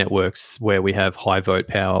obviously the networks where we have high vote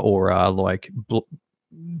power or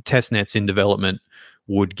test nets in development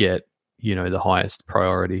would get, the highest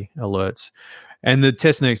priority alerts. And the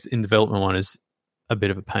test nets in development one is a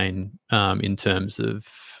bit of a pain in terms of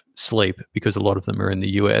sleep, because a lot of them are in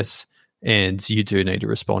the US and you do need to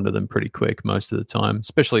respond to them pretty quick most of the time,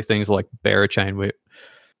 especially things like Berachain where,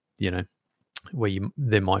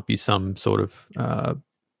 there might be some sort of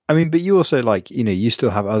but you also you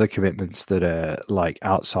still have other commitments that are like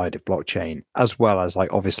outside of blockchain, as well as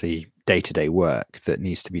like obviously day-to-day work that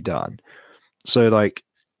needs to be done. So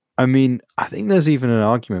I think there's even an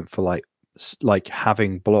argument for like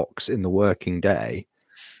having blocks in the working day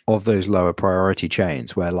of those lower priority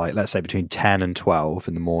chains where let's say between 10 and 12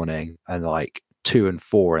 in the morning and 2 and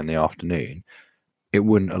 4 in the afternoon, it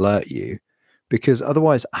wouldn't alert you, because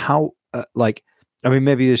otherwise how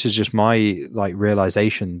maybe this is just my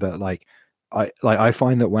realization, but I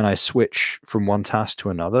find that when I switch from one task to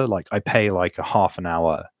another, I pay a half an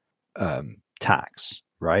hour tax,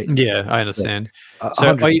 right? Yeah, I understand.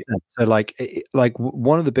 So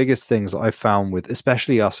one of the biggest things that I've found with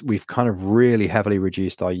especially us, we've kind of really heavily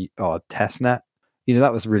reduced our test net.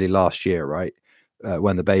 That was really last year, right?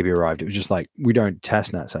 When the baby arrived, it was just we don't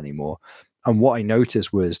test nets anymore. And what I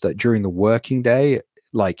noticed was that during the working day,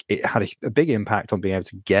 it had a big impact on being able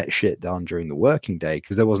to get shit done during the working day,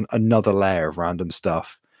 because there wasn't another layer of random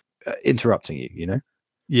stuff interrupting you,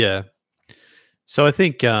 Yeah. So I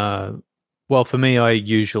think, for me, I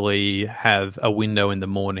usually have a window in the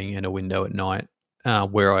morning and a window at night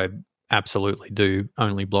where I absolutely do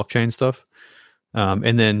only blockchain stuff.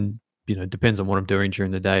 And then, depends on what I'm doing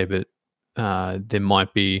during the day, but I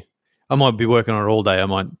might be working on it all day. I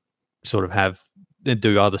might sort of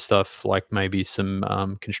do other stuff, like maybe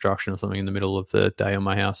some construction or something in the middle of the day on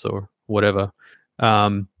my house or whatever.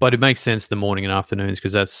 But it makes sense the morning and afternoons,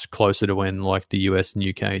 because that's closer to when the US and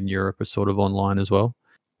UK and Europe are sort of online as well.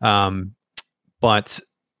 But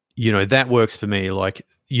that works for me.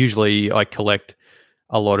 Usually I collect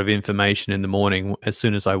a lot of information in the morning. As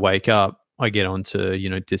soon as I wake up, I get onto,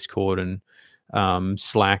 Discord and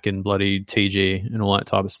Slack and bloody TG and all that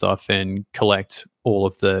type of stuff, and collect all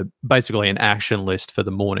of basically an action list for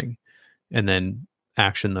the morning, and then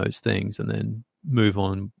action those things, and then move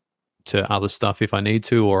on to other stuff if I need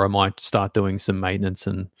to, or I might start doing some maintenance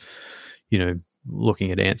and,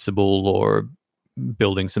 looking at Ansible or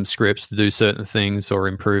building some scripts to do certain things or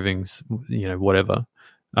improving, whatever,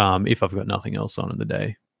 if I've got nothing else on in the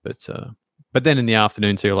day. But then in the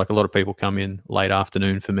afternoon too, like a lot of people come in late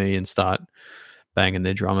afternoon for me and start banging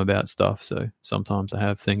their drum about stuff. So sometimes I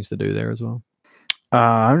have things to do there as well.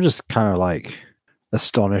 I'm just kind of like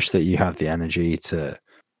astonished that you have the energy to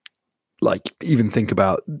like even think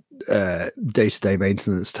about day-to-day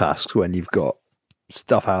maintenance tasks when you've got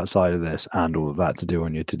stuff outside of this and all of that to do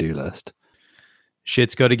on your to-do list.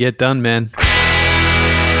 Shit's got to get done, man.